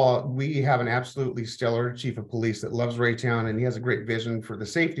first of all, we have an absolutely stellar chief of police that loves Raytown, and he has a great vision for the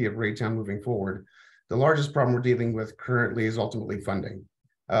safety of Raytown moving forward. The largest problem we're dealing with currently is ultimately funding.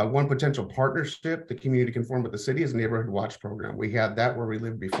 One potential partnership the community can form with the city is a neighborhood watch program. We had that where we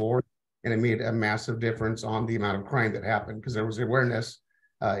lived before, and it made a massive difference on the amount of crime that happened because there was awareness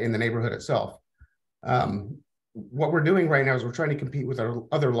in the neighborhood itself. What we're doing right now is we're trying to compete with our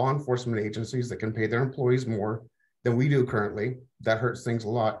other law enforcement agencies that can pay their employees more than we do currently. That hurts things a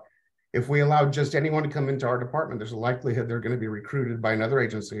lot. If we allow just anyone to come into our department, there's a likelihood they're going to be recruited by another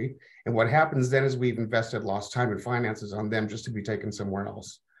agency. And what happens then is we've invested lost time and finances on them just to be taken somewhere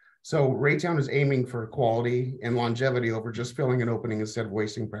else. So Raytown is aiming for quality and longevity over just filling an opening instead of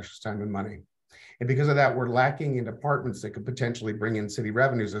wasting precious time and money. And because of that, we're lacking in departments that could potentially bring in city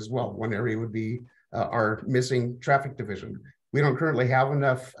revenues as well. One area would be our missing traffic division. We don't currently have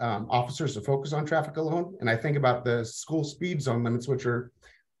enough officers to focus on traffic alone. And I think about the school speed zone limits, which are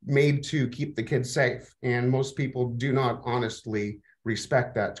made to keep the kids safe. And most people do not honestly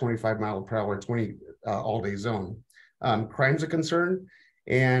respect that 25-mile-per-hour, 20 all-day zone. Crime's a concern.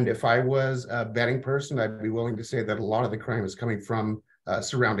 And if I was a betting person, I'd be willing to say that a lot of the crime is coming from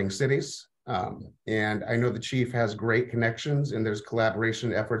surrounding cities. And I know the chief has great connections, and there's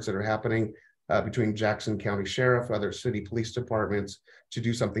collaboration efforts that are happening between Jackson County Sheriff, other city police departments to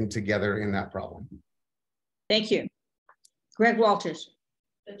do something together in that problem. Thank you. Greg Walters.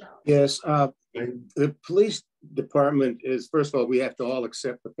 Yes, the police department is, first of all, we have to all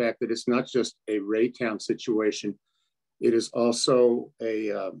accept the fact that it's not just a Raytown situation. It is also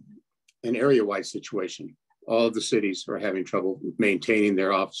an area-wide situation. All of the cities are having trouble maintaining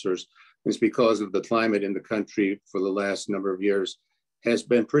their officers. It's because of the climate in the country for the last number of years has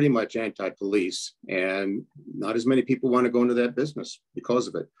been pretty much anti-police, and not as many people want to go into that business because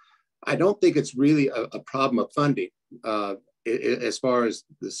of it. I don't think it's really a problem of funding as far as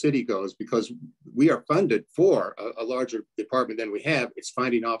the city goes, because we are funded for a larger department than we have. It's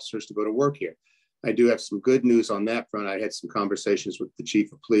finding officers to go to work here. I do have some good news on that front. I had some conversations with the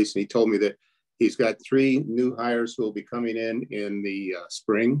chief of police, and he told me that he's got 3 new hires who will be coming in the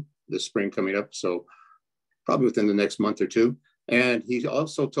spring coming up. So probably within the next month or two. And he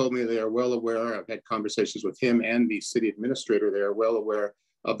also told me they are well aware, I've had conversations with him and the city administrator, they are well aware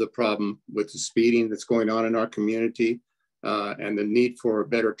of the problem with the speeding that's going on in our community and the need for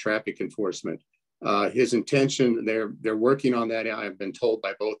better traffic enforcement. His intention, they're working on that, I've been told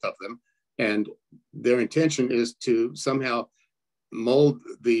by both of them, and their intention is to somehow mold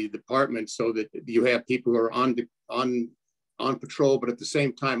the department so that you have people who are on patrol, but at the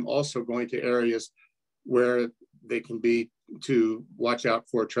same time also going to areas where they can be to watch out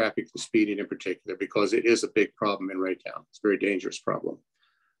for traffic and speeding in particular, because it is a big problem in Raytown. It's a very dangerous problem.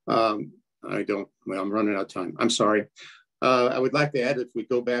 I'm running out of time. I'm sorry. I would like to add, if we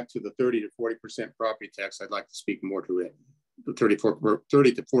go back to the 30 to 40% property tax, I'd like to speak more to it. The 30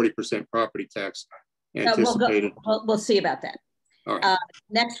 to 40% property tax anticipated. We'll see about that. All right.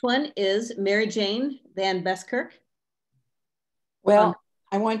 Next one is Mary Jane VanBuskirk. Well,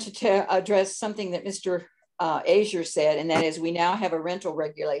 I wanted to address something that Mr. Aziere said, and that is we now have a rental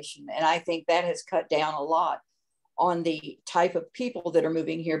regulation. And I think that has cut down a lot on the type of people that are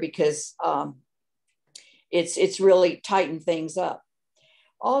moving here, because it's really tightened things up.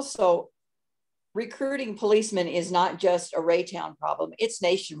 Also, recruiting policemen is not just a Raytown problem, it's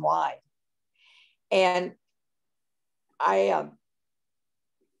nationwide. And I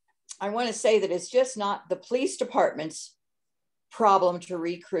want to say that it's just not the police department's problem to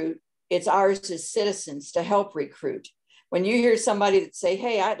recruit. It's ours as citizens to help recruit. When you hear somebody that say,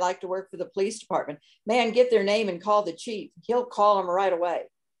 hey, I'd like to work for the police department, man, get their name and call the chief. He'll call them right away.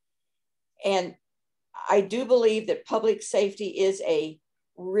 And I do believe that public safety is a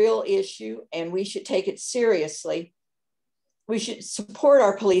real issue and we should take it seriously. We should support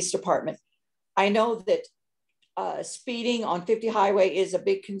our police department. I know that speeding on 50 highway is a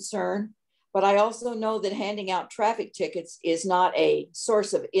big concern, but I also know that handing out traffic tickets is not a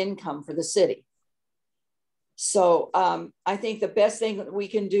source of income for the city. So I think the best thing that we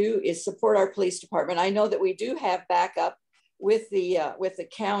can do is support our police department. I know that we do have backup with the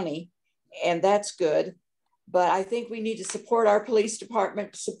county, and that's good. But I think we need to support our police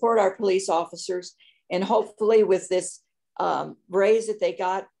department, support our police officers, and hopefully with this raise that they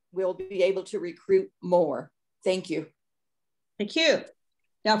got, we'll be able to recruit more. Thank you. Thank you.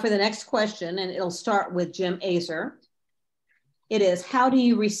 Now for the next question, and it'll start with Jim Aziere. It is, how do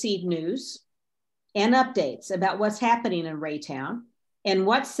you receive news? and updates about what's happening in Raytown, and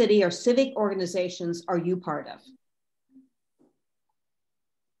what city or civic organizations are you part of?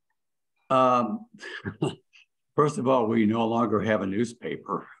 First of all, we no longer have a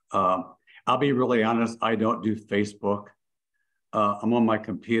newspaper. I'll be really honest, I don't do Facebook. I'm on my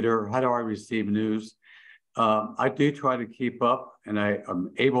computer. How do I receive news? I do try to keep up, and I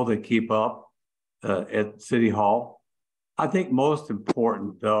am able to keep up at City Hall. I think most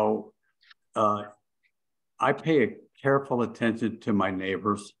important, though, I pay a careful attention to my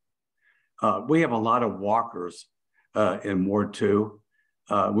neighbors. We have a lot of walkers in Ward 2.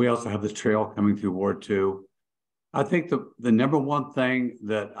 We also have the trail coming through Ward 2. I think the number one thing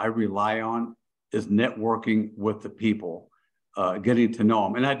that I rely on is networking with the people, getting to know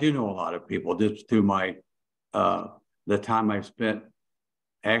them. And I do know a lot of people just through my the time I've spent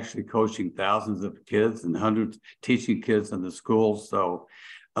actually coaching thousands of kids and hundreds teaching kids in the schools. So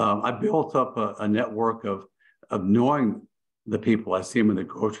I built up a network of knowing the people. I see them in the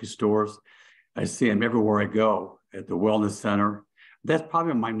grocery stores. I see them everywhere I go, at the wellness center. That's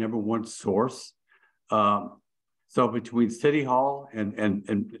probably my number one source. So between City Hall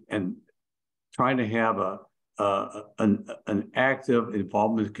and trying to have an active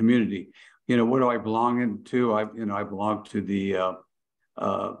involvement in the community, you know, what do I belong into? I belong to the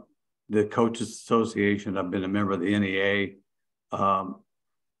Coaches Association. I've been a member of the NEA. I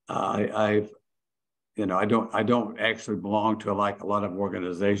don't actually belong to like a lot of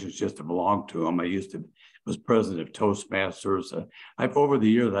organizations just to belong to them. I was president of Toastmasters. Over the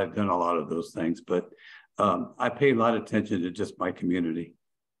years, I've done a lot of those things, but I pay a lot of attention to just my community.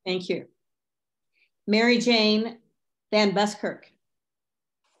 Thank you. Mary Jane VanBuskirk.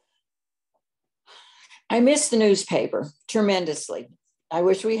 I miss the newspaper tremendously. I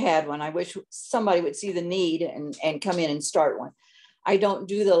wish we had one. I wish somebody would see the need and come in and start one. I don't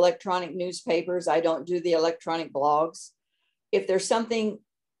do the electronic newspapers. I don't do the electronic blogs. If there's something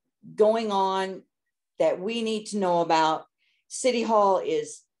going on that we need to know about, City Hall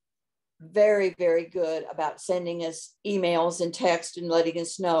is very, very good about sending us emails and text and letting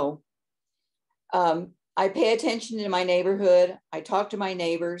us know. I pay attention to my neighborhood. I talk to my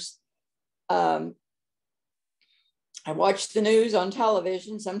neighbors. I watch the news on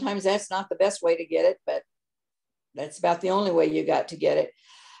television. Sometimes that's not the best way to get it, but that's about the only way you got to get it.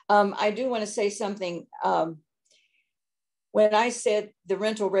 I do want to say something. When I said the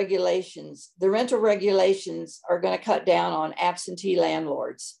rental regulations are going to cut down on absentee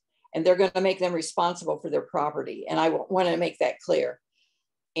landlords, and they're going to make them responsible for their property. And I want to make that clear.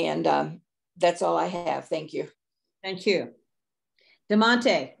 And that's all I have. Thank you. Thank you.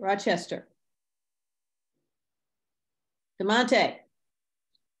 Demonte Rochester. Demonte.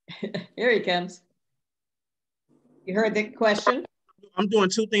 Here he comes. You heard the question? I'm doing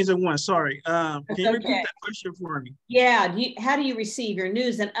two things at once. Sorry. Can you repeat that question for me? Yeah. How do you receive your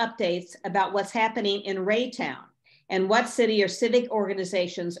news and updates about what's happening in Raytown? And what city or civic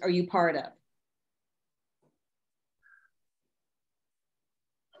organizations are you part of?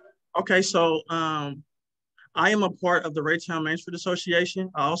 Okay, so I am a part of the Raytown Main Street Association.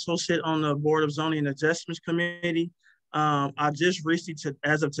 I also sit on the Board of Zoning and Adjustments Committee. I just recently,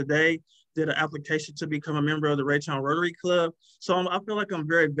 as of today, did an application to become a member of the Raytown Rotary Club. So I feel like I'm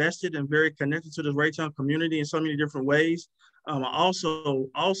very vested and very connected to the Raytown community in so many different ways. I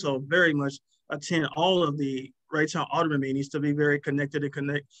also very much attend all of the Raytown Alderman meetings to be very connected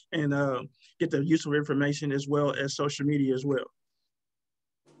and get the useful information as well as social media as well.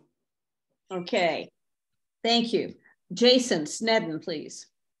 Okay, thank you. Jason Sneddon, please.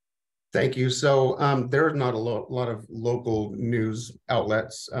 Thank you. So there are not a lot of local news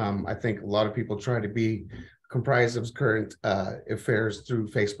outlets. I think a lot of people try to be comprised of current affairs through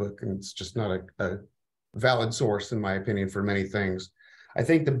Facebook, and it's just not a valid source, in my opinion, for many things. I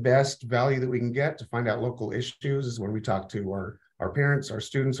think the best value that we can get to find out local issues is when we talk to our parents, our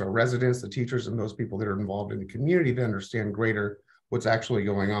students, our residents, the teachers, and those people that are involved in the community to understand greater what's actually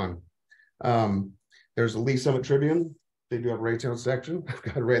going on. There's the Lee Summit Tribune. They do have a Raytown section. I've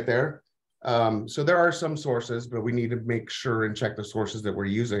got it right there. So there are some sources, but we need to make sure and check the sources that we're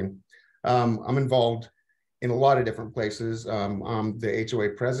using. I'm involved in a lot of different places. I'm the HOA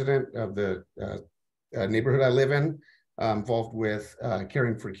president of the neighborhood I live in. Involved with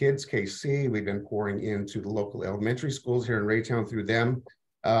Caring for Kids, KC. We've been pouring into the local elementary schools here in Raytown through them.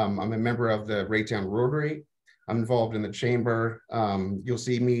 I'm a member of the Raytown Rotary. I'm involved in the chamber. You'll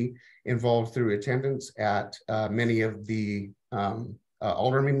see me involved through attendance at many of the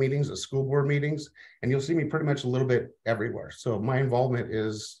alderman meetings, the school board meetings, and you'll see me pretty much a little bit everywhere. So my involvement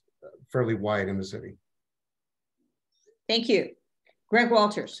is fairly wide in the city. Thank you. Greg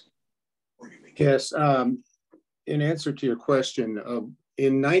Walters. What do you mean? Yes, in answer to your question,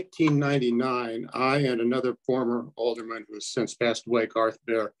 in 1999, I and another former alderman who has since passed away, Garth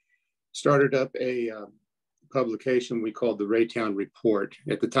Bear, started up a publication we called the Raytown Report.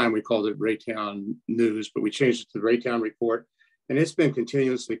 At the time, we called it Raytown News, but we changed it to the Raytown Report. And it's been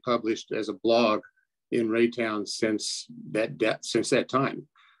continuously published as a blog in Raytown since that time.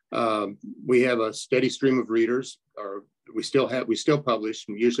 We have a steady stream of readers, or we still publish,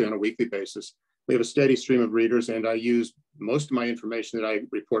 usually on a weekly basis. We have a steady stream of readers, and I use most of my information that I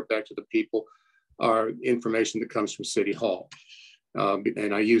report back to the people are information that comes from City Hall.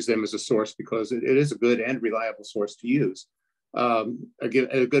 And I use them as a source because it is a good and reliable source to use. Again,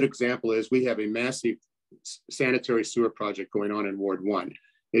 a good example is we have a massive sanitary sewer project going on in Ward 1.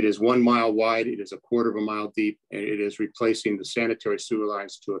 It is 1 mile wide, it is 1/4 of a mile deep, and it is replacing the sanitary sewer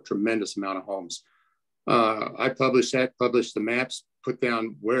lines to a tremendous amount of homes. I published the maps, put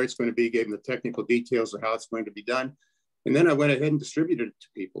down where it's going to be, gave them the technical details of how it's going to be done. And then I went ahead and distributed it to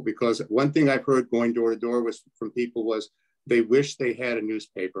people, because one thing I've heard going door to door from people was they wish they had a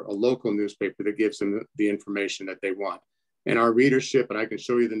newspaper, a local newspaper that gives them the information that they want. And our readership, and I can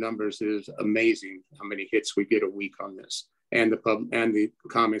show you the numbers, is amazing how many hits we get a week on this, and the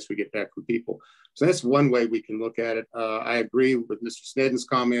comments we get back from people. So that's one way we can look at it. I agree with Mr. Sneddon's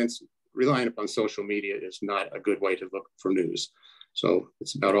comments. Relying upon social media is not a good way to look for news. So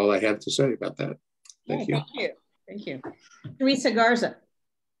that's about all I have to say about that. Thank you. Thank you. Thank you. Theresa Garza.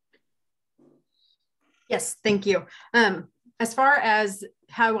 Yes, thank you. As far as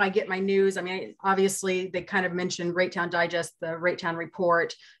how I get my news, I mean, obviously they kind of mentioned Raytown Digest, the Raytown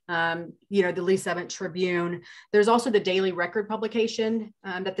Report, the Lee 7th Tribune. There's also the Daily Record publication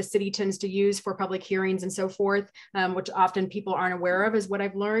that the city tends to use for public hearings and so forth, which often people aren't aware of, is what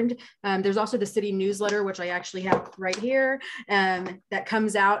I've learned. There's also the city newsletter, which I actually have right here, that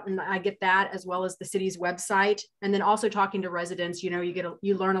comes out, and I get that, as well as the city's website. And then also talking to residents,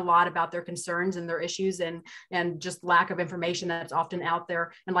 you learn a lot about their concerns and their issues, and just lack of information that's often out there.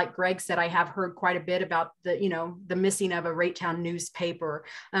 And like Greg said, I have heard quite a bit about the missing of a Raytown newspaper.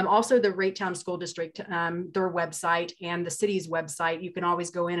 Also the Raytown School District, their website and the city's website, you can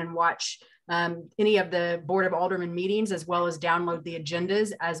always go in and watch any of the Board of Aldermen meetings, as well as download the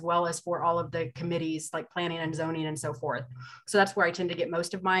agendas, as well as for all of the committees like planning and zoning and so forth. So that's where I tend to get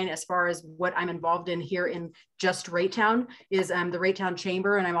most of mine. As far as what I'm involved in here in just Raytown is the Raytown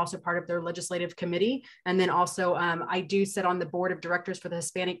Chamber, and I'm also part of their legislative committee. And then also I do sit on the board of directors for the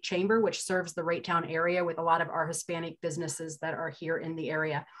Hispanic Chamber, which serves the Raytown area with a lot of our Hispanic businesses that are here in the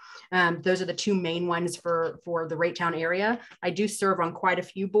area. Those are the two main ones for the Raytown area. I do serve on quite a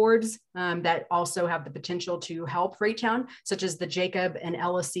few boards that also have the potential to help Raytown, such as the Jacob and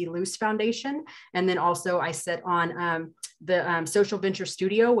Ellis Luce Foundation. And then also I sit on the Social Venture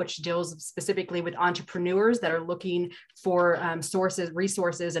Studio, which deals specifically with entrepreneurs that are looking for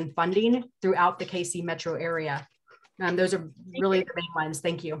resources, and funding throughout the KC metro area. Those are really the main ones.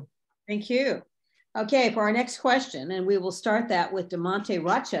 Thank you. Thank you. Okay, for our next question, and we will start that with Demonte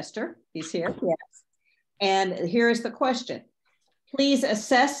Rochester. He's here. Yes. And here is the question. Please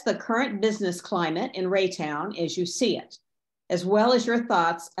assess the current business climate in Raytown as you see it, as well as your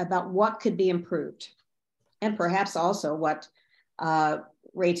thoughts about what could be improved, and perhaps also what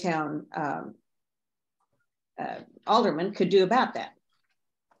Raytown Alderman could do about that.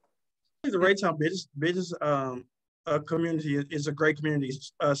 The Raytown business community is a great community,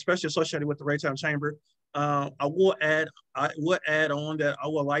 especially associated with the Raytown Chamber. I will add on that I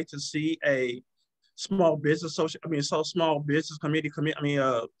would like to see a small business small business committee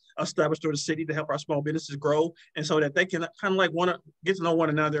established through the city to help our small businesses grow, and so that they can kind of like get to know one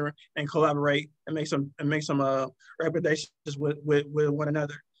another and collaborate and make some recommendations with one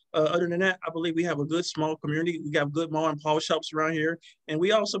another. Other than that, I believe we have a good small community. We got good mom and pop shops around here, and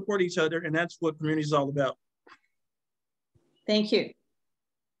we all support each other, and that's what community is all about. Thank you.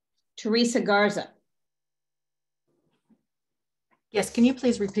 Theresa Garza. Yes, can you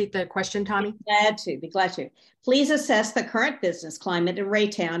please repeat the question, Tommy? Be glad to. Please assess the current business climate in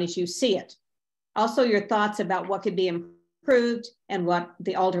Raytown as you see it. Also, your thoughts about what could be improved and what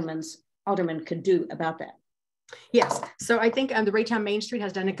the aldermen could do about that. Yes, so I think the Raytown Main Street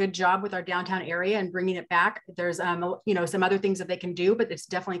has done a good job with our downtown area and bringing it back. There's some other things that they can do, but it's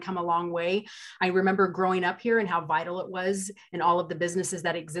definitely come a long way. I remember growing up here and how vital it was and all of the businesses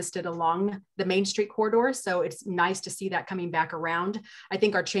that existed along the Main Street corridor. So it's nice to see that coming back around. I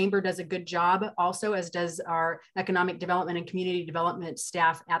think our chamber does a good job also, as does our economic development and community development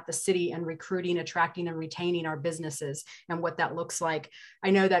staff at the city, and recruiting, attracting, and retaining our businesses and what that looks like. I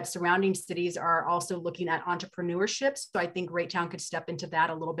know that surrounding cities are also looking at entrepreneurs entrepreneurship. So I think Raytown could step into that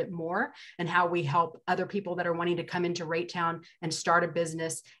a little bit more, and how we help other people that are wanting to come into Raytown and start a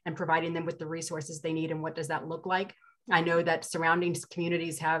business, and providing them with the resources they need. And what does that look like? I know that surrounding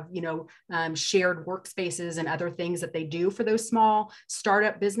communities have, shared workspaces and other things that they do for those small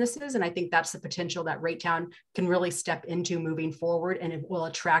startup businesses. And I think that's the potential that Raytown can really step into moving forward, and it will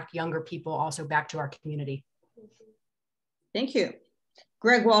attract younger people also back to our community. Thank you.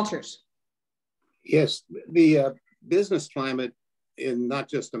 Greg Walters. Yes, the business climate in not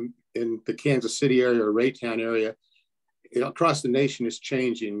just in the Kansas City area or Raytown area, across the nation is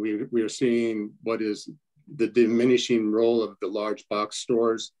changing. We are seeing what is the diminishing role of the large box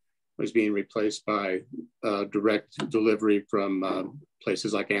stores was being replaced by direct delivery from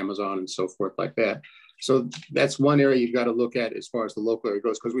places like Amazon and so forth like that. So that's one area you've got to look at as far as the local area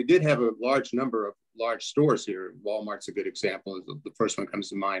goes, because we did have a large number of large stores here. Walmart's a good example. The first one comes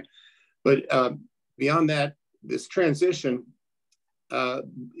to mind. But beyond that, this transition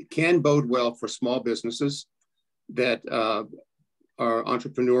can bode well for small businesses that are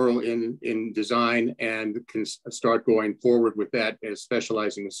entrepreneurial in design and can start going forward with that as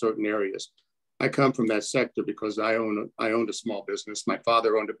specializing in certain areas. I come from that sector because I owned a small business. My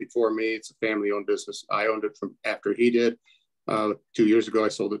father owned it before me. It's a family-owned business. I owned it from after he did. 2 years ago, I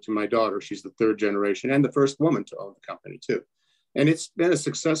sold it to my daughter. She's the third generation and the first woman to own the company too. And it's been a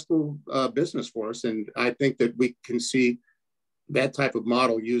successful business for us. And I think that we can see that type of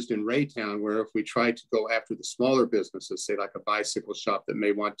model used in Raytown, where if we try to go after the smaller businesses, say like a bicycle shop that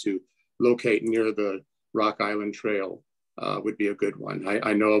may want to locate near the Rock Island Trail, would be a good one.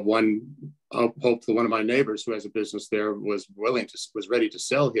 I know of one, hopefully one of my neighbors who has a business there was ready to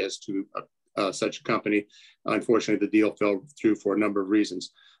sell his to such a company. Unfortunately, the deal fell through for a number of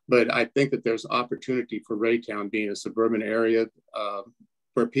reasons. But I think that there's opportunity for Raytown being a suburban area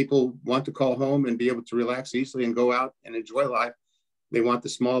where people want to call home and be able to relax easily and go out and enjoy life. They want the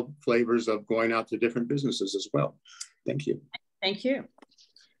small flavors of going out to different businesses as well. Thank you. Thank you.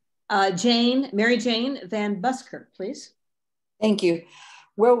 Mary Jane VanBuskirk, please. Thank you.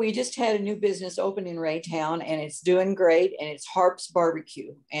 Well, we just had a new business open in Raytown, and it's doing great, and it's Harp's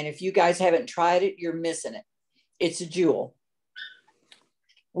Barbecue. And if you guys haven't tried it, you're missing it. It's a jewel.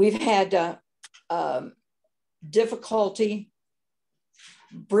 We've had difficulty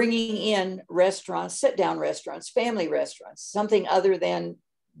bringing in restaurants, sit-down restaurants, family restaurants, something other than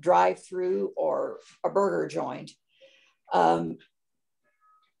drive-through or a burger joint. I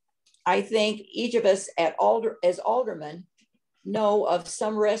think each of us as aldermen know of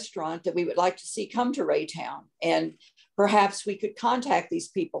some restaurant that we would like to see come to Raytown, and perhaps we could contact these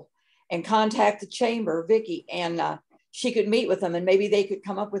people and contact the chamber, Vicki, and she could meet with them, and maybe they could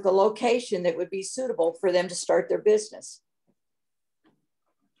come up with a location that would be suitable for them to start their business.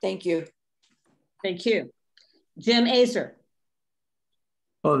 Thank you. Thank you. Jim Aziere.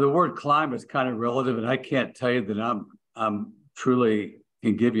 Well, the word climate is kind of relative, and I can't tell you that I'm truly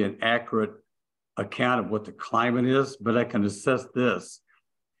can give you an accurate account of what the climate is, but I can assess this.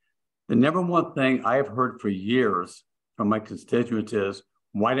 The number one thing I've heard for years from my constituents is,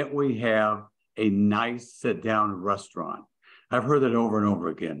 why don't we have a nice sit-down restaurant? I've heard that over and over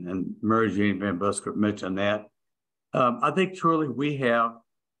again, and Mary Jane VanBuskirk mentioned that. I think truly we have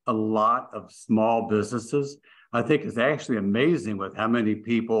a lot of small businesses. I think it's actually amazing with how many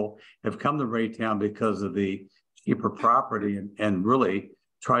people have come to Raytown because of the cheaper property and really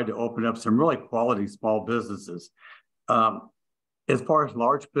tried to open up some really quality small businesses. As far as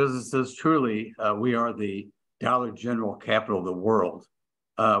large businesses, truly, we are the Dollar General capital of the world.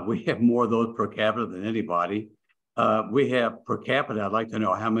 We have more of those per capita than anybody. We have per capita, I'd like to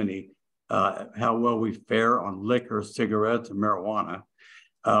know how well we fare on liquor, cigarettes, and marijuana.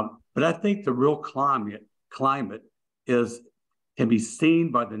 But I think the real climate can be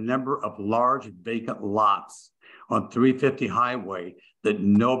seen by the number of large vacant lots on 350 highway that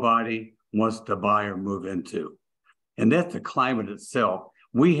nobody wants to buy or move into. And that's the climate itself.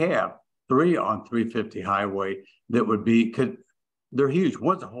 We have 3 on 350 highway that would be, they're huge.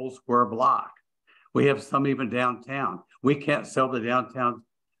 One's a whole square block. We have some even downtown. We can't sell the downtown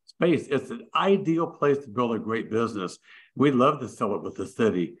space. It's an ideal place to build a great business. We'd love to sell it with the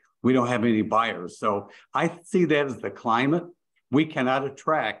city. We don't have any buyers. So I see that as the climate. We cannot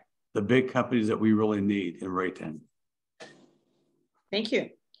attract the big companies that we really need in Raytown. Thank you.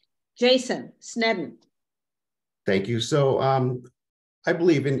 Jason Sneddon. Thank you. So I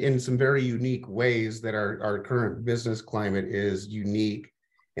believe in some very unique ways that our current business climate is unique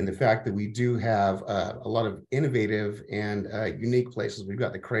in the fact that we do have a lot of innovative and unique places. We've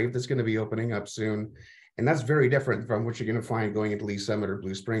got the Crave that's going to be opening up soon. And that's very different from what you're going to find going into Lee Summit or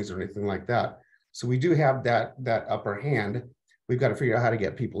Blue Springs or anything like that. So we do have that upper hand. We've got to figure out how to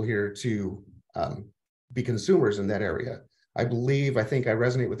get people here to be consumers in that area. I think I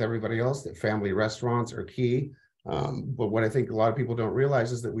resonate with everybody else that family restaurants are key. But what I think a lot of people don't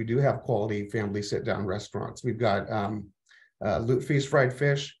realize is that we do have quality family sit-down restaurants. We've got Loot Feast Fried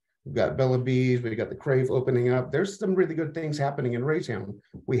Fish, we've got Bella Bees, we've got the Crave opening up. There's some really good things happening in Raytown.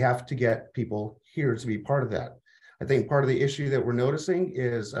 We have to get people here to be part of that. I think part of the issue that we're noticing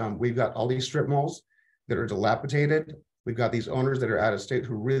is we've got all these strip malls that are dilapidated. We've got these owners that are out of state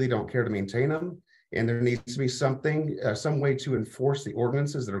who really don't care to maintain them. And there needs to be something, some way to enforce the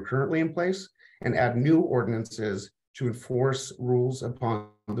ordinances that are currently in place and add new ordinances to enforce rules upon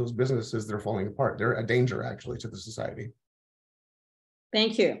those businesses that are falling apart. They're a danger actually to the society.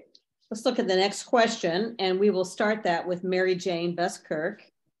 Thank you. Let's look at the next question, and we will start that with Mary Jane VanBuskirk.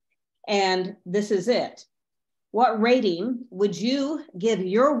 And this is it. What rating would you give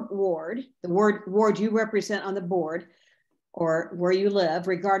your ward, the ward you represent on the board, or where you live,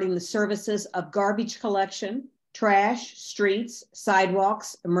 regarding the services of garbage collection, trash, streets,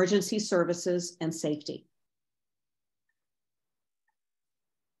 sidewalks, emergency services, and safety?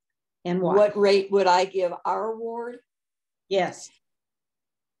 And why? What rate would I give our ward? Yes.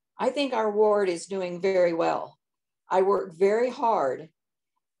 I think our ward is doing very well. I work very hard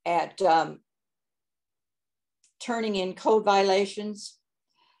at turning in code violations,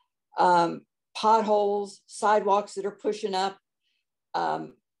 potholes, sidewalks that are pushing up.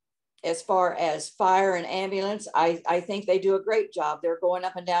 As far as fire and ambulance, I think they do a great job. They're going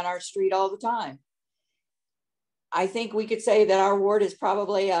up and down our street all the time. I think we could say that our ward is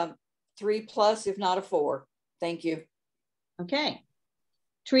probably a 3+, if not a 4. Thank you. Okay.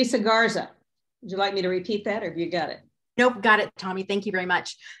 Theresa Garza, would you like me to repeat that, or have you got it? Nope, got it, Tommy. Thank you very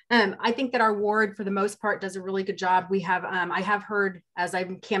much. I think that our ward, for the most part, does a really good job. We have, I have heard as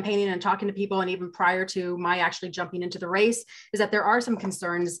I'm campaigning and talking to people, and even prior to my actually jumping into the race, is that there are some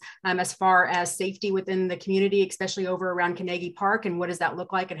concerns as far as safety within the community, especially over around Carnegie Park, and what does that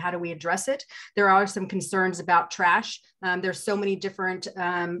look like and how do we address it? There are some concerns about trash. There's so many different,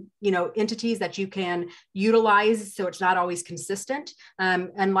 entities that you can utilize, so it's not always consistent.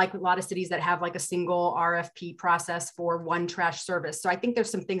 And like a lot of cities that have like a single RFP process for one trash service. So I think there's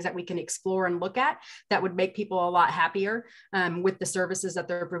some things that we can explore and look at that would make people a lot happier with the services that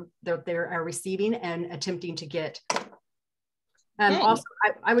they're receiving and attempting to get. Also,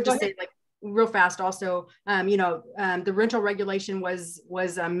 I would just say, like, real fast also, the rental regulation was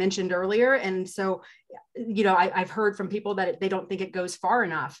mentioned earlier. And so, I've heard from people that they don't think it goes far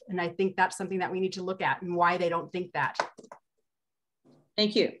enough. And I think that's something that we need to look at and why they don't think that.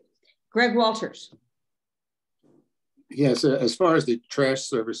 Thank you. Greg Walters. Yes, as far as the trash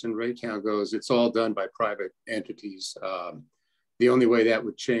service in Raytown goes, it's all done by private entities. The only way that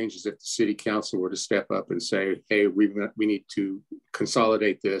would change is if the city council were to step up and say, hey, we need to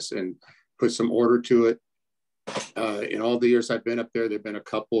consolidate this and put some order to it. In all the years I've been up there, there've been a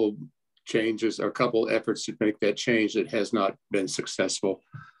couple changes or a couple efforts to make that change that has not been successful.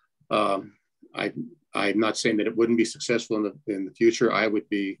 I'm not saying that it wouldn't be successful in the future. I would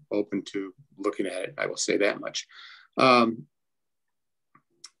be open to looking at it. I will say that much.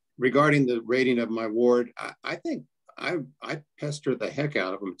 Regarding the rating of my ward, I think I pester the heck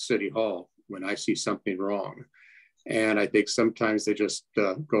out of them at City Hall when I see something wrong. And I think sometimes they just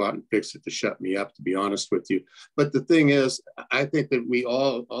go out and fix it to shut me up, to be honest with you. But the thing is, I think that we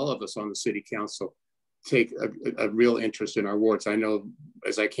all of us on the city council take a real interest in our wards. I know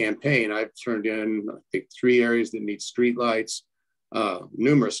as I campaign, I've turned in, I think, 3 areas that need street lights,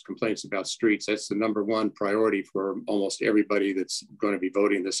 numerous complaints about streets. That's the #1 priority for almost everybody that's going to be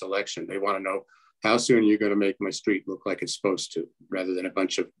voting this election. They want to know, how soon you're going to make my street look like it's supposed to, rather than a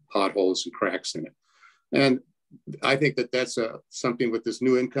bunch of potholes and cracks in it. And I think that that's something with this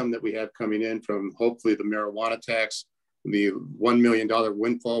new income that we have coming in from hopefully the marijuana tax, the $1 million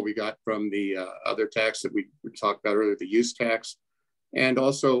windfall we got from the other tax that we talked about earlier, the use tax, and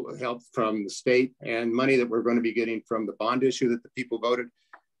also help from the state and money that we're going to be getting from the bond issue that the people voted.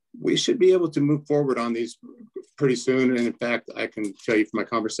 We should be able to move forward on these pretty soon. And in fact, I can tell you from my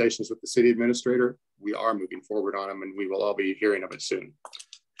conversations with the city administrator, we are moving forward on them and we will all be hearing of it soon.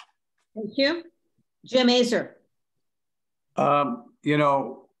 Thank you. Jim Aziere.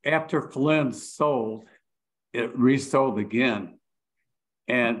 After Flynn sold, it resold again.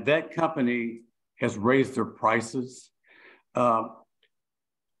 And that company has raised their prices. There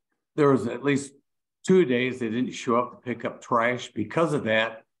was at least 2 days they didn't show up to pick up trash. Because of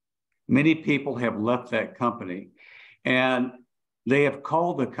that, many people have left that company. And they have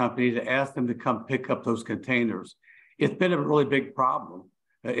called the company to ask them to come pick up those containers. It's been a really big problem.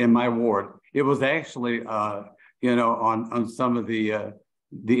 in my ward. It was actually, you know, on some of the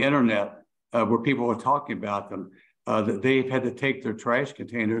internet where people were talking about them, that they've had to take their trash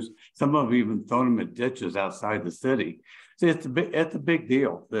containers. Some of them even thrown them in ditches outside the city. So it's a big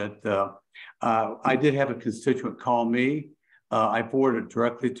deal that I did have a constituent call me. I forwarded it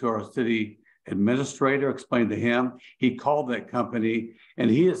directly to our city administrator, explained to him. He called that company and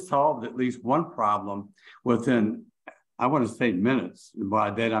he has solved at least one problem within, I want to say minutes.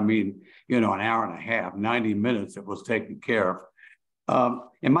 By that, I mean, you know, an hour and a half, 90 minutes it was taken care of.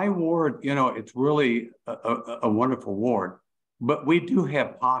 In my ward, you know, it's really a wonderful ward, but we do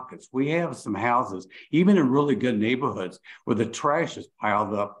have pockets. We have some houses, even in really good neighborhoods, where the trash is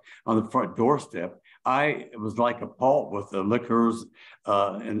piled up on the front doorstep. It was like a pulp with the liquors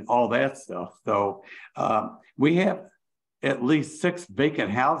and all that stuff. So we have at least 6 vacant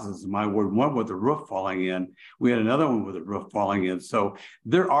houses in my ward, one with the roof falling in. We had another one with the roof falling in. So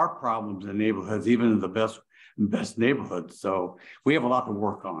there are problems in neighborhoods, even in the best neighborhoods. So we have a lot to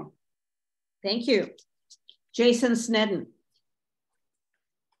work on. Thank you. Jason Sneddon.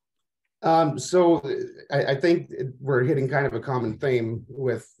 So I think we're hitting kind of a common theme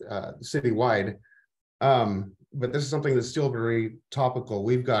with citywide, but this is something that's still very topical.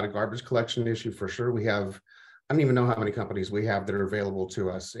 We've got a garbage collection issue for sure. We have, I don't even know how many companies we have that are available to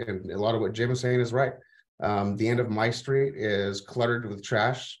us. And a lot of what Jim is saying is right. The end of my street is cluttered with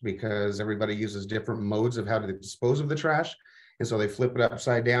trash because everybody uses different modes of how to dispose of the trash. And so they flip it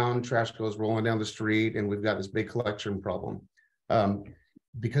upside down, trash goes rolling down the street, and we've got this big collection problem.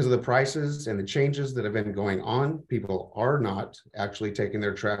 Because of the prices and the changes that have been going on, people are not actually taking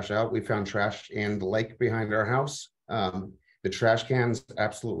their trash out. We found trash in the lake behind our house. The trash cans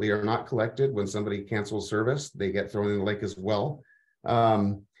absolutely are not collected. When somebody cancels service, they get thrown in the lake as well.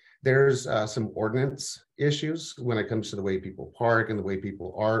 There's some ordinance issues when it comes to the way people park and the way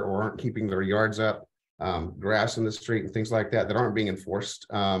people are or aren't keeping their yards up, grass in the street and things like that aren't being enforced.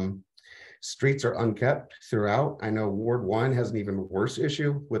 Streets are unkept throughout. I know Ward 1 has an even worse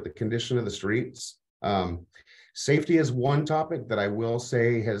issue with the condition of the streets. Safety is one topic that I will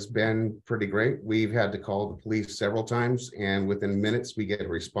say has been pretty great. We've had to call the police several times, and within minutes we get a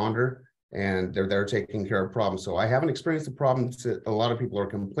responder and they're there taking care of problems. So I haven't experienced the problems that a lot of people are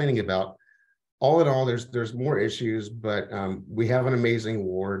complaining about. All in all, there's more issues, but we have an amazing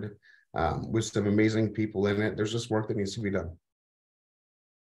ward with some amazing people in it. There's just work that needs to be done.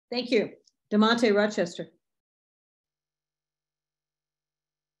 Thank you. Demonte Rochester.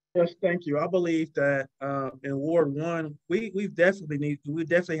 Yes, thank you. I believe that in Ward 1, we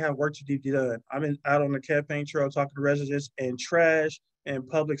definitely have work to be done. I've been out on the campaign trail talking to residents, and trash and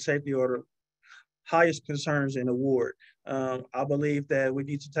public safety are the highest concerns in the ward. I believe that we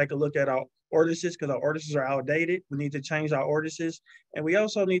need to take a look at our ordinances because our ordinances are outdated. We need to change our ordinances, and we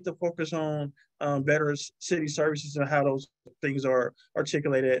also need to focus on better city services and how those things are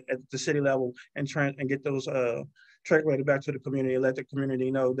articulated at the city level, and get those translated back to the community and let the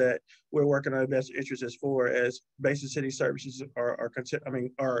community know that we're working on the best interests as far as basic city services are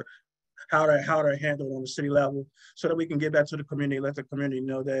how they're handled on the city level, so that we can get back to the community, let the community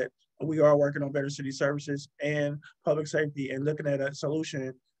know that we are working on better city services and public safety and looking at a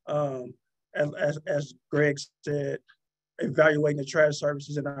solution, as Greg said, evaluating the trash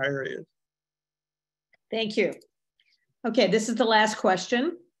services in our area. Thank you. Okay, this is the last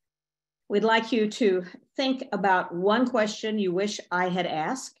question. We'd like you to think about one question you wish I had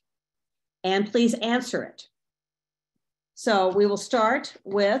asked, and please answer it. So we will start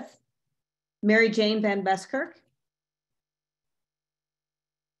with Mary Jane VanBuskirk.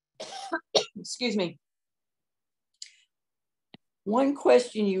 Excuse me. One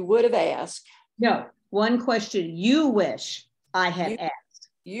question you would have asked. No, one question you wish I had asked.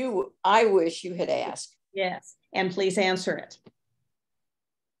 I wish you had asked. Yes, and please answer it.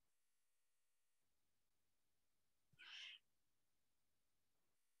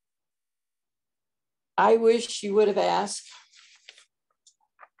 I wish you would have asked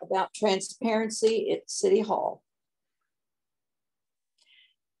about transparency at City Hall.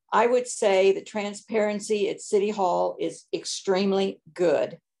 I would say the transparency at City Hall is extremely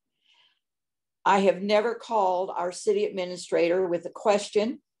good. I have never called our city administrator with a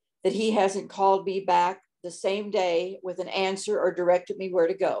question that he hasn't called me back the same day with an answer or directed me where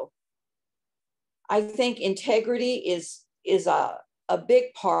to go. I think integrity is a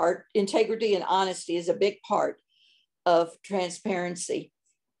big part. Integrity and honesty is a big part of transparency.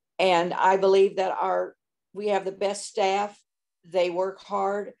 And I believe that we have the best staff. They work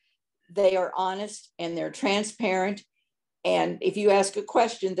hard, they are honest, and they're transparent. And if you ask a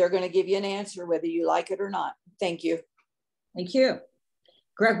question, they're going to give you an answer, whether you like it or not. Thank you. Thank you.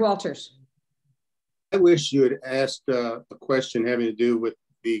 Greg Walters. I wish you had asked a question having to do with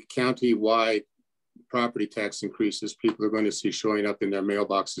the county-wide property tax increases people are going to see showing up in their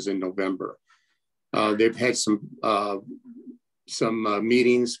mailboxes in November. They've had some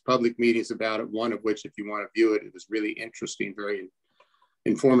meetings, public meetings about it, one of which, if you want to view it, it was really interesting, very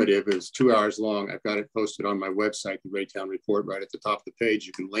informative. It was 2 hours long. I've got it posted on my website, the Raytown Report, right at the top of the page.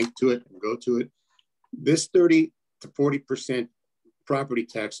 You can link to it and go to it. This 30 to 40% property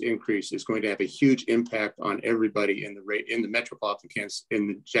tax increase is going to have a huge impact on everybody in the metropolitan Kansas, in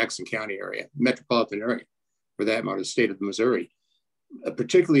the Jackson County area, metropolitan area, for that matter, the state of Missouri,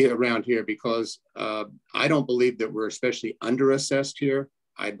 particularly around here, because I don't believe that we're especially underassessed here.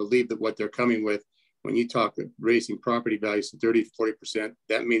 I believe that what they're coming with, when you talk of raising property values to 30 to 40%,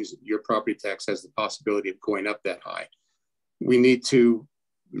 that means your property tax has the possibility of going up that high. We need to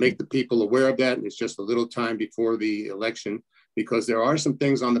make the people aware of that. And it's just a little time before the election, because there are some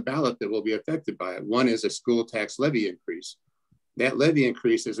things on the ballot that will be affected by it. One is a school tax levy increase. That levy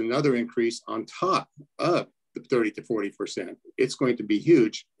increase is another increase on top of the 30 to 40%. It's going to be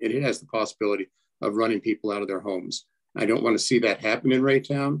huge, and it has the possibility of running people out of their homes. I don't want to see that happen in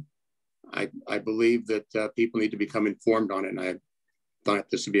Raytown. I believe that people need to become informed on it, and I thought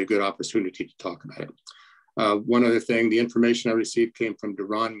this would be a good opportunity to talk about it. One other thing, the information I received came from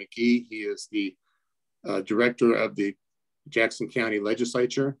Deron McGee. He is the director of the Jackson County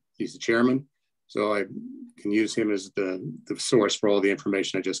Legislature. He's the chairman. So I can use him as the source for all the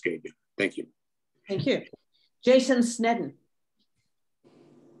information I just gave you. Thank you. Thank you. Jason Sneddon.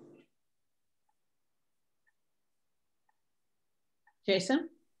 Jason?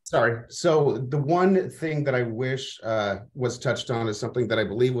 Sorry. So the one thing that I wish was touched on is something that I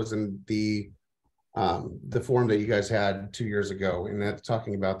believe was in the forum that you guys had 2 years ago, and that's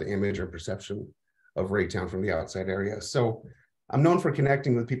talking about the image or perception of Raytown from the outside area. So I'm known for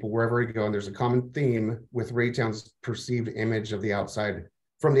connecting with people wherever I go, and there's a common theme with Raytown's perceived image of the outside,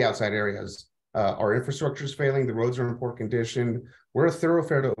 from the outside areas. Our infrastructure is failing, the roads are in poor condition. We're a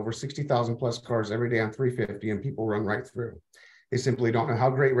thoroughfare to over 60,000 plus cars every day on 350, and people run right through. They simply don't know how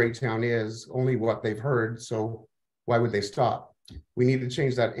great Raytown is, only what they've heard, so why would they stop? We need to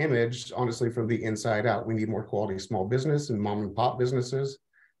change that image, honestly, from the inside out. We need more quality small business and mom and pop businesses.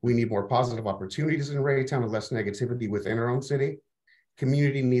 We need more positive opportunities in Raytown and less negativity within our own city.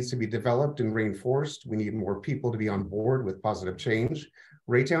 Community needs to be developed and reinforced. We need more people to be on board with positive change.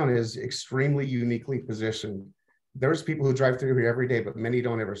 Raytown is extremely uniquely positioned. There's people who drive through here every day, but many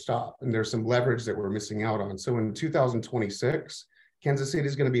don't ever stop. And there's some leverage that we're missing out on. So in 2026, Kansas City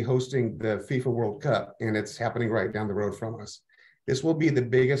is going to be hosting the FIFA World Cup, and it's happening right down the road from us. This will be the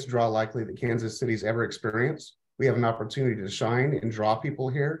biggest draw likely that Kansas City's ever experienced. We have an opportunity to shine and draw people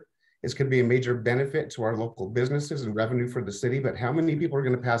here. It's going to be a major benefit to our local businesses and revenue for the city, but how many people are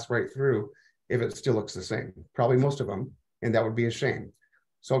going to pass right through if it still looks the same? Probably most of them, and that would be a shame.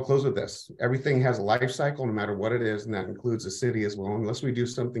 So I'll close with this. Everything has a life cycle, no matter what it is, and that includes the city as well. Unless we do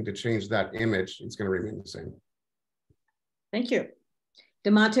something to change that image, it's going to remain the same. Thank you.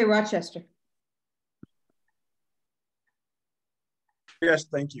 Demonte Rochester. Yes,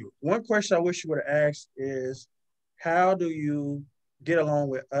 thank you. One question I wish you would have asked is, how do you get along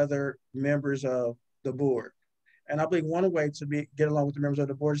with other members of the board? And I believe one way to get along with the members of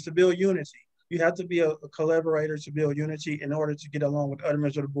the board is to build unity. You have to be a collaborator to build unity in order to get along with other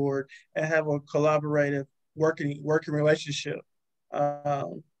members of the board and have a collaborative working relationship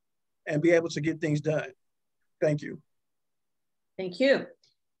and be able to get things done. Thank you. Thank you.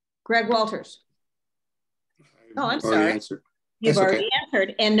 Greg Walters. Oh, I'm sorry. Answered. You've That's already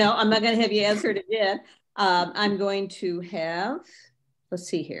answered. And no, I'm not going to have you answer it again. I'm going to have, let's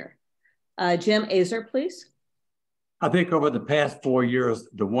see here. Jim Aziere, please. I think over the past 4 years,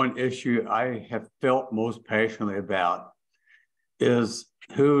 the one issue I have felt most passionately about is,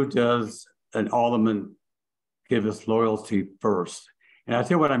 who does an alderman give his loyalty first? And I'll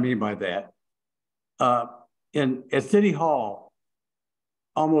tell you what I mean by that. At City Hall,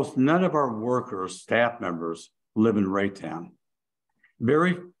 almost none of our workers, staff members, live in Raytown.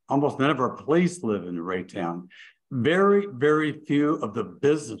 Almost none of our police live in Raytown. Very, very few of the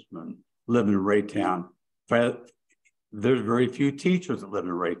businessmen live in Raytown. There's very few teachers that live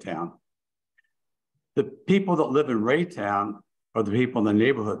in Raytown. The people that live in Raytown are the people in the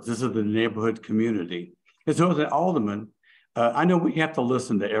neighborhoods. This is the neighborhood community. And so as an alderman, I know we have to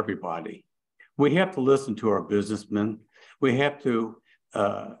listen to everybody. We have to listen to our businessmen. We have to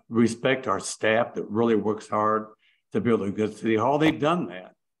respect our staff that really works hard to build a good city hall. They've done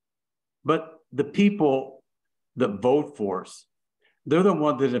that. But the people that vote for us, they're the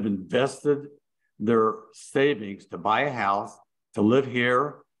ones that have invested their savings to buy a house, to live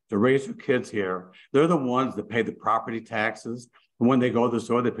here, to raise their kids here. They're the ones that pay the property taxes. And when they go to the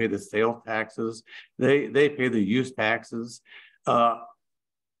store, they pay the sales taxes. They pay the use taxes. I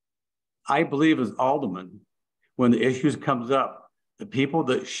believe as alderman, when the issues comes up, the people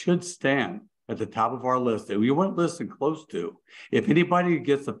that should stand at the top of our list that we won't listen close to, if anybody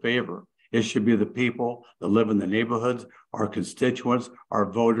gets a favor, it should be the people that live in the neighborhoods, our constituents,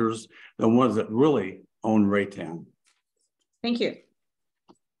 our voters, the ones that really own Raytown. Thank you.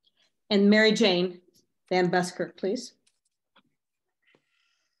 And Mary Jane VanBuskirk, please.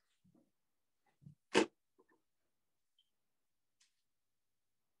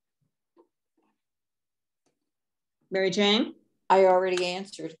 Mary Jane? I already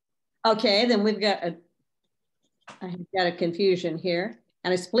answered. Okay, then we've got a confusion here.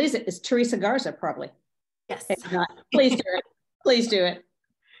 And it's Theresa Garza, probably. Yes. Please do it. Please do it.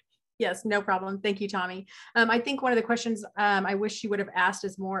 Yes, no problem. Thank you, Tommy. I think one of the questions I wish you would have asked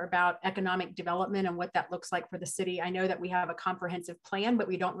is more about economic development and what that looks like for the city. I know that we have a comprehensive plan, but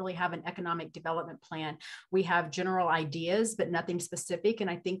we don't really have an economic development plan. We have general ideas, but nothing specific. And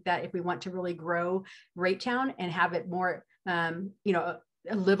I think that if we want to really grow Raytown and have it more,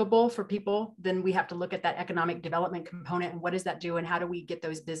 livable for people, then we have to look at that economic development component and what does that do and how do we get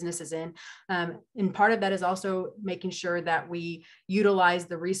those businesses in. And part of that is also making sure that we utilize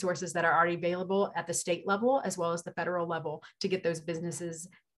the resources that are already available at the state level as well as the federal level to get those businesses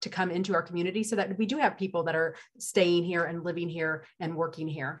to come into our community so that we do have people that are staying here and living here and working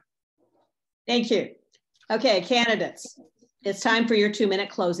here. Thank you. Okay, candidates, it's time for your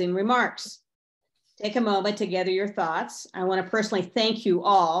 2-minute closing remarks. Take a moment to gather your thoughts. I want to personally thank you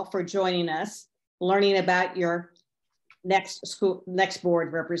all for joining us, learning about your next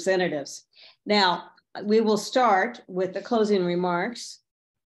board representatives. Now, we will start with the closing remarks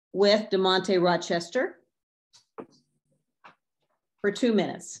with Demonte Rochester for 2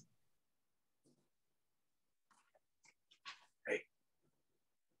 minutes.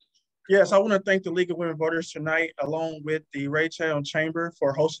 Yes, I want to thank the League of Women Voters tonight, along with the Raytown Chamber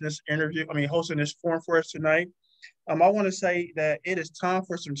for hosting this hosting this forum for us tonight. I want to say that it is time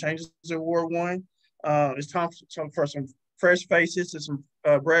for some changes in Ward 1. It's time for some fresh faces and some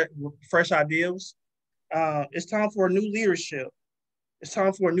fresh ideas. It's time for a new leadership. It's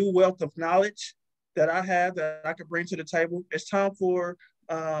time for a new wealth of knowledge that I have that I can bring to the table. It's time for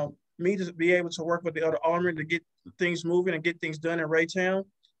me to be able to work with the other aldermen to get things moving and get things done in Raytown.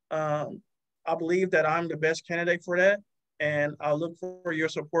 I believe that I'm the best candidate for that, and I'll look for your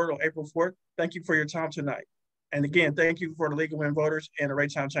support on April 4th. Thank you for your time tonight. And again, thank you for the League of Women Voters and the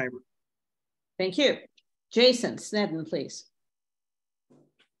Raytown Chamber. Thank you. Jason Sneddon, please.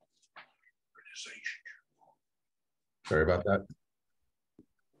 Sorry about that.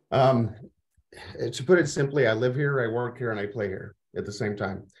 To put it simply, I live here, I work here, and I play here at the same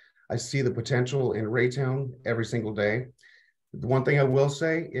time. I see the potential in Raytown every single day. The one thing I will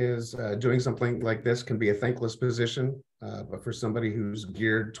say is doing something like this can be a thankless position, but for somebody who's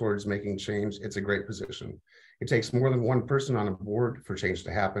geared towards making change, it's a great position. It takes more than one person on a board for change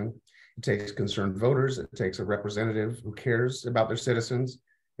to happen. It takes concerned voters. It takes a representative who cares about their citizens.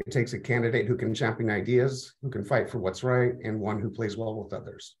 It takes a candidate who can champion ideas, who can fight for what's right, and one who plays well with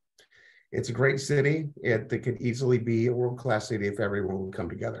others. It's a great city. It could easily be a world-class city if everyone would come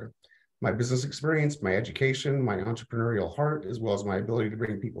together. My business experience, my education, my entrepreneurial heart, as well as my ability to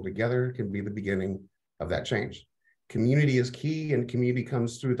bring people together can be the beginning of that change. Community is key, and community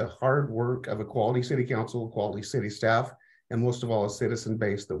comes through the hard work of a quality city council, quality city staff, and most of all, a citizen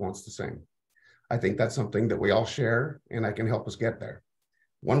base that wants the same. I think that's something that we all share, and I can help us get there.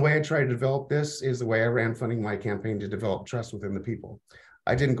 One way I try to develop this is the way I ran funding my campaign to develop trust within the people.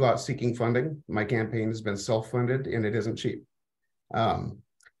 I didn't go out seeking funding. My campaign has been self-funded, and it isn't cheap.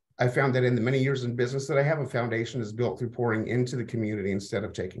 I found that in the many years in business that I have, a foundation is built through pouring into the community instead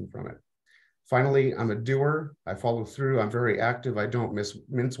of taking from it. Finally, I'm a doer. I follow through. I'm very active. I don't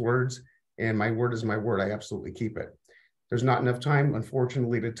mince words, and my word is my word. I absolutely keep it. There's not enough time,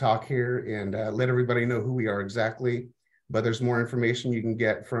 unfortunately, to talk here and let everybody know who we are exactly, but there's more information you can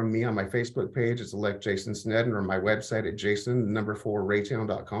get from me on my Facebook page. It's elect Jason Sneddon, or my website at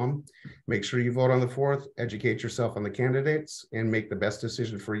jason4raytown.com. Make sure you vote on the 4th, educate yourself on the candidates, and make the best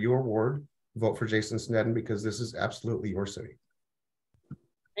decision for your ward. Vote for Jason Sneddon because this is absolutely your city.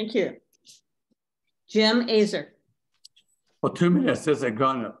 Thank you. Jim Aziere. Well, 2 minutes isn't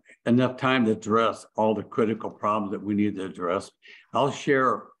gone enough time to address all the critical problems that we need to address. I'll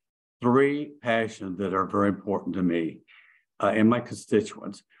share 3 passions that are very important to me and my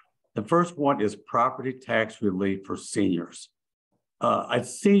constituents. The first one is property tax relief for seniors.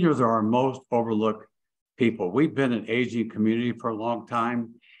 Seniors are our most overlooked people. We've been an aging community for a long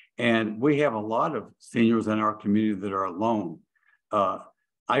time, and we have a lot of seniors in our community that are alone.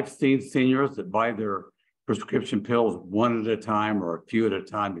 I've seen seniors that buy their prescription pills one at a time or a few at a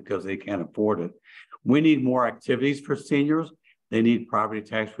time because they can't afford it. We need more activities for seniors. They need property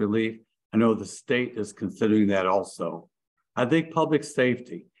tax relief. I know the state is considering that also. I think public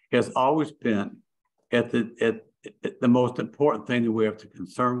safety has always been at the most important thing that we have to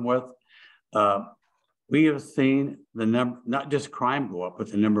concern with. We have seen the number, not just crime go up,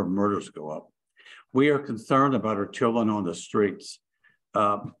 but the number of murders go up. We are concerned about our children on the streets.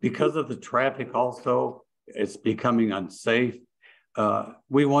 Because of the traffic also, it's becoming unsafe.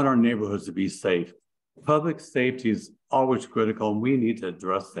 We want our neighborhoods to be safe. Public safety is always critical, and we need to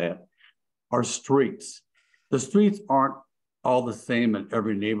address that. Our streets. The streets aren't all the same in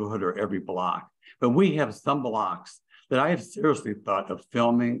every neighborhood or every block, but we have some blocks that I have seriously thought of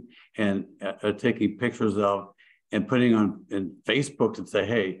filming and taking pictures of and putting on in Facebook and say,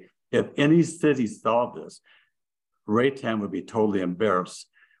 hey, if any city saw this, Raytown would be totally embarrassed.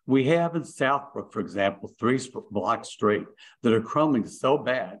 We have in Southbrook, for example, 3 blocks straight that are crumbling so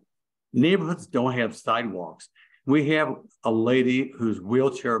bad. Neighborhoods don't have sidewalks. We have a lady who's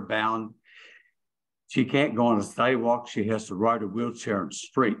wheelchair bound. She can't go on a sidewalk. She has to ride a wheelchair in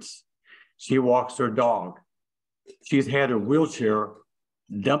streets. She walks her dog. She's had her wheelchair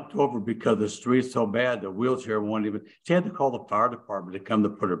dumped over because the street's so bad, the wheelchair won't even, she had to call the fire department to come to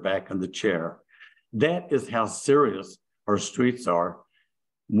put her back in the chair. That is how serious our streets are.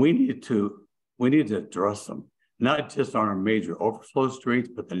 We need to address them, not just on our major overflow streets,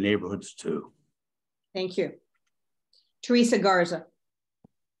 but the neighborhoods too. Thank you. Theresa Garza.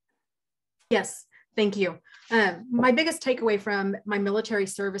 Yes, thank you. My biggest takeaway from my military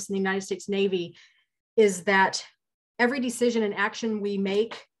service in the United States Navy is that every decision and action we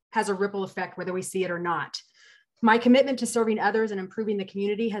make has a ripple effect, whether we see it or not. My commitment to serving others and improving the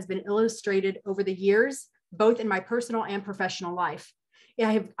community has been illustrated over the years, both in my personal and professional life.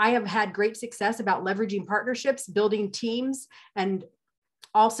 I have had great success about leveraging partnerships, building teams, and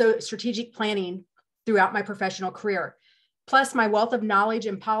also strategic planning throughout my professional career. Plus, my wealth of knowledge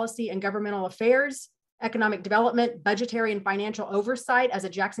in policy and governmental affairs, economic development, budgetary and financial oversight as a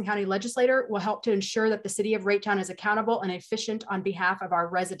Jackson County legislator will help to ensure that the city of Raytown is accountable and efficient on behalf of our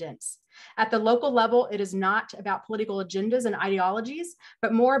residents. At the local level, it is not about political agendas and ideologies,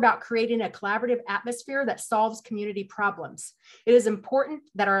 but more about creating a collaborative atmosphere that solves community problems. It is important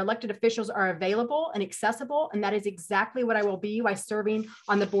that our elected officials are available and accessible, and that is exactly what I will be by serving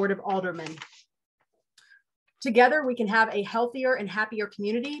on the Board of Aldermen. Together, we can have a healthier and happier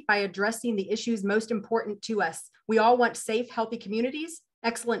community by addressing the issues most important to us. We all want safe, healthy communities,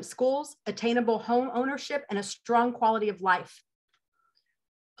 excellent schools, attainable home ownership, and a strong quality of life.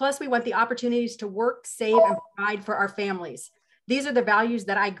 Plus, we want the opportunities to work, save, and provide for our families. These are the values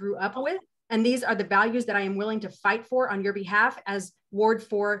that I grew up with, and these are the values that I am willing to fight for on your behalf as Ward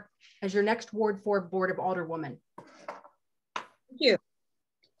 4, as your next Ward 4 Board of Alderwomen. Thank you.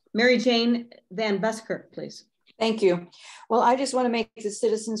 Mary Jane VanBuskirk, please. Thank you. Well, I just want to make the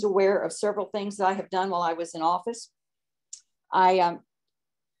citizens aware of several things that I have done while I was in office. I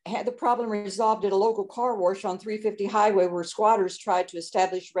had the problem resolved at a local car wash on 350 Highway where squatters tried to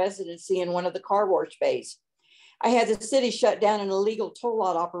establish residency in one of the car wash bays. I had the city shut down an illegal toll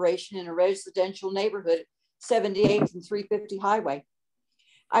lot operation in a residential neighborhood, 78th and 350 Highway.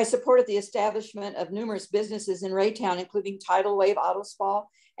 I supported the establishment of numerous businesses in Raytown, including Tidal Wave Auto Spa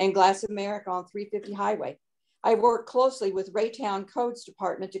and Glass America on 350 Highway. I worked closely with Raytown Codes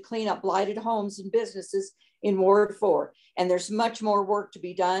Department to clean up blighted homes and businesses in Ward 4. And there's much more work to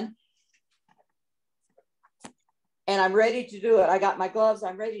be done. And I'm ready to do it. I got my gloves.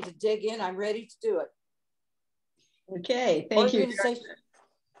 I'm ready to dig in. I'm ready to do it. Okay, thank you.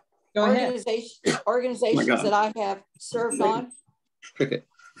 Go ahead. Organizations that I have served on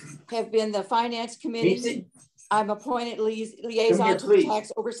have been the Finance Committee. I'm appointed liaison to the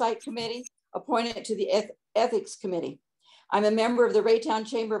Tax Oversight Committee, appointed to the Ethics Committee. I'm a member of the Raytown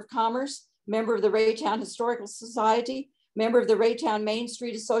Chamber of Commerce, member of the Raytown Historical Society, member of the Raytown Main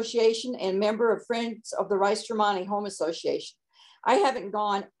Street Association, and member of Friends of the Rice Tremonti Home Association. I haven't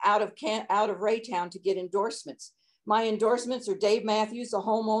gone out of Raytown to get endorsements. My endorsements are Dave Matthews, a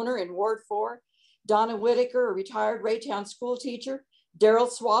homeowner in Ward 4, Donna Whitaker, a retired Raytown school teacher, Daryl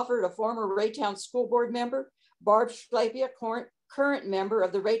Swafford, a former Raytown school board member, Barb Schlapia, current member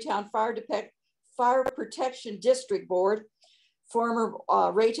of the Raytown Fire Protection District Board, former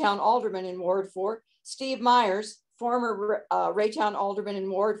Raytown Alderman in Ward 4, Steve Myers, former Raytown Alderman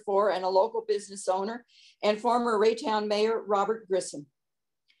in Ward 4 and a local business owner, and former Raytown Mayor Robert Grissom.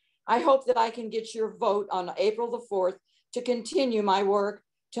 I hope that I can get your vote on April the 4th to continue my work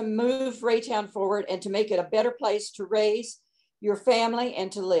to move Raytown forward and to make it a better place to raise your family and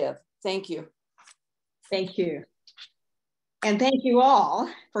to live. Thank you. Thank you. And thank you all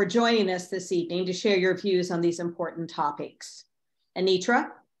for joining us this evening to share your views on these important topics. Anitra?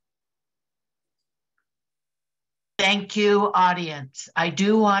 Thank you, audience. I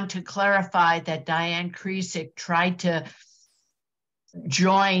do want to clarify that Diane Krizek tried to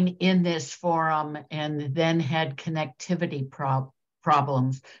join in this forum and then had connectivity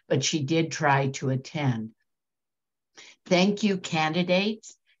problems, but she did try to attend. Thank you,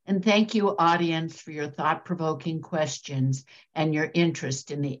 candidates, and thank you, audience, for your thought-provoking questions and your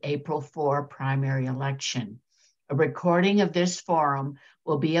interest in the April 4 primary election. A recording of this forum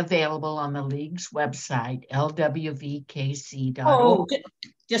will be available on the League's website, LWVKC.org. Oh,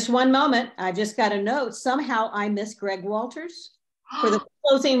 just one moment. I just got a note. Somehow I missed Greg Walters for the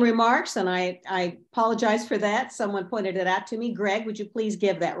closing remarks, and I apologize for that. Someone pointed it out to me. Greg, would you please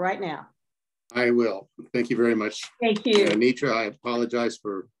give that right now? I will. Thank you very much. Thank you. Anitra, I apologize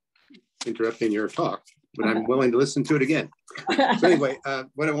for interrupting your talk, but I'm willing to listen to it again. So anyway,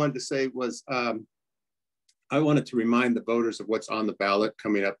 what I wanted to say was I wanted to remind the voters of what's on the ballot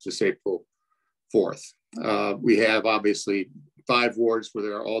coming up this April 4th. We have obviously 5 wards where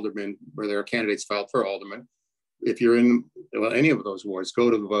there are aldermen, where there are candidates filed for alderman. If you're in any of those wards, go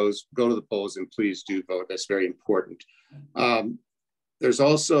to the polls, and please do vote. That's very important. There's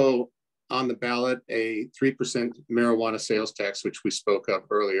also on the ballot a 3% marijuana sales tax, which we spoke of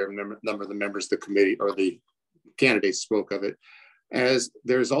earlier. A number of the members of the committee or the candidates spoke of it. As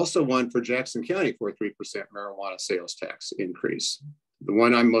there's also one for Jackson County for a 3% marijuana sales tax increase. The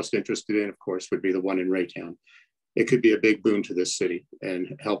one I'm most interested in, of course, would be the one in Raytown. It could be a big boon to this city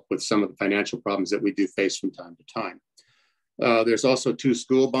and help with some of the financial problems that we do face from time to time. There's also 2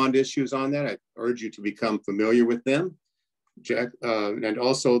 school bond issues on that. I urge you to become familiar with them. And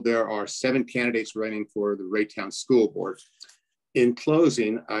also there are 7 candidates running for the Raytown School Board. In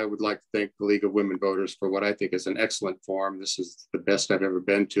closing, I would like to thank the League of Women Voters for what I think is an excellent forum. This is the best I've ever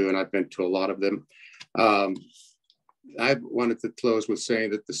been to, and I've been to a lot of them. I wanted to close with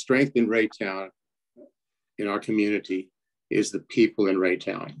saying that the strength in Raytown, in our community, is the people in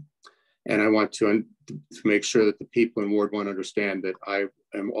Raytown. And I want to make sure that the people in Ward 1 understand that I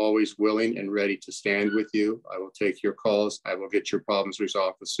am always willing and ready to stand with you. I will take your calls. I will get your problems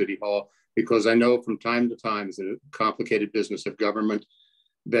resolved with City Hall, because I know from time to time, as a complicated business of government,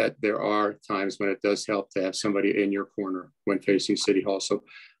 that there are times when it does help to have somebody in your corner when facing City Hall. So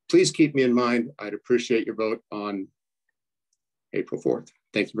please keep me in mind. I'd appreciate your vote on April 4th.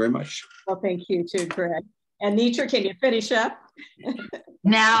 Thank you very much. Well, thank you too, Greg. And Anitra, can you finish up?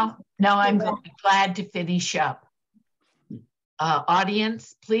 No, I'm glad to finish up.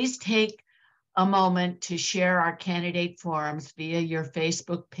 Audience, please take a moment to share our candidate forums via your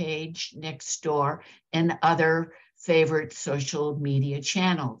Facebook page, Nextdoor, and other favorite social media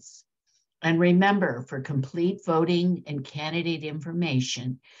channels. And remember, for complete voting and candidate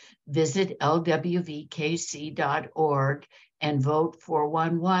information, visit LWVKC.org and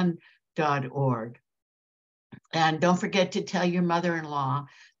vote411.org. And don't forget to tell your mother-in-law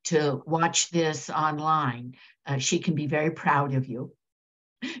to watch this online. She can be very proud of you.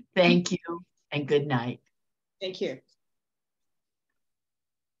 Thank you and good night. Thank you.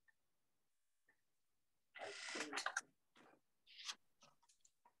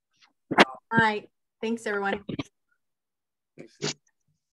 All right. Thanks, everyone. Thanks.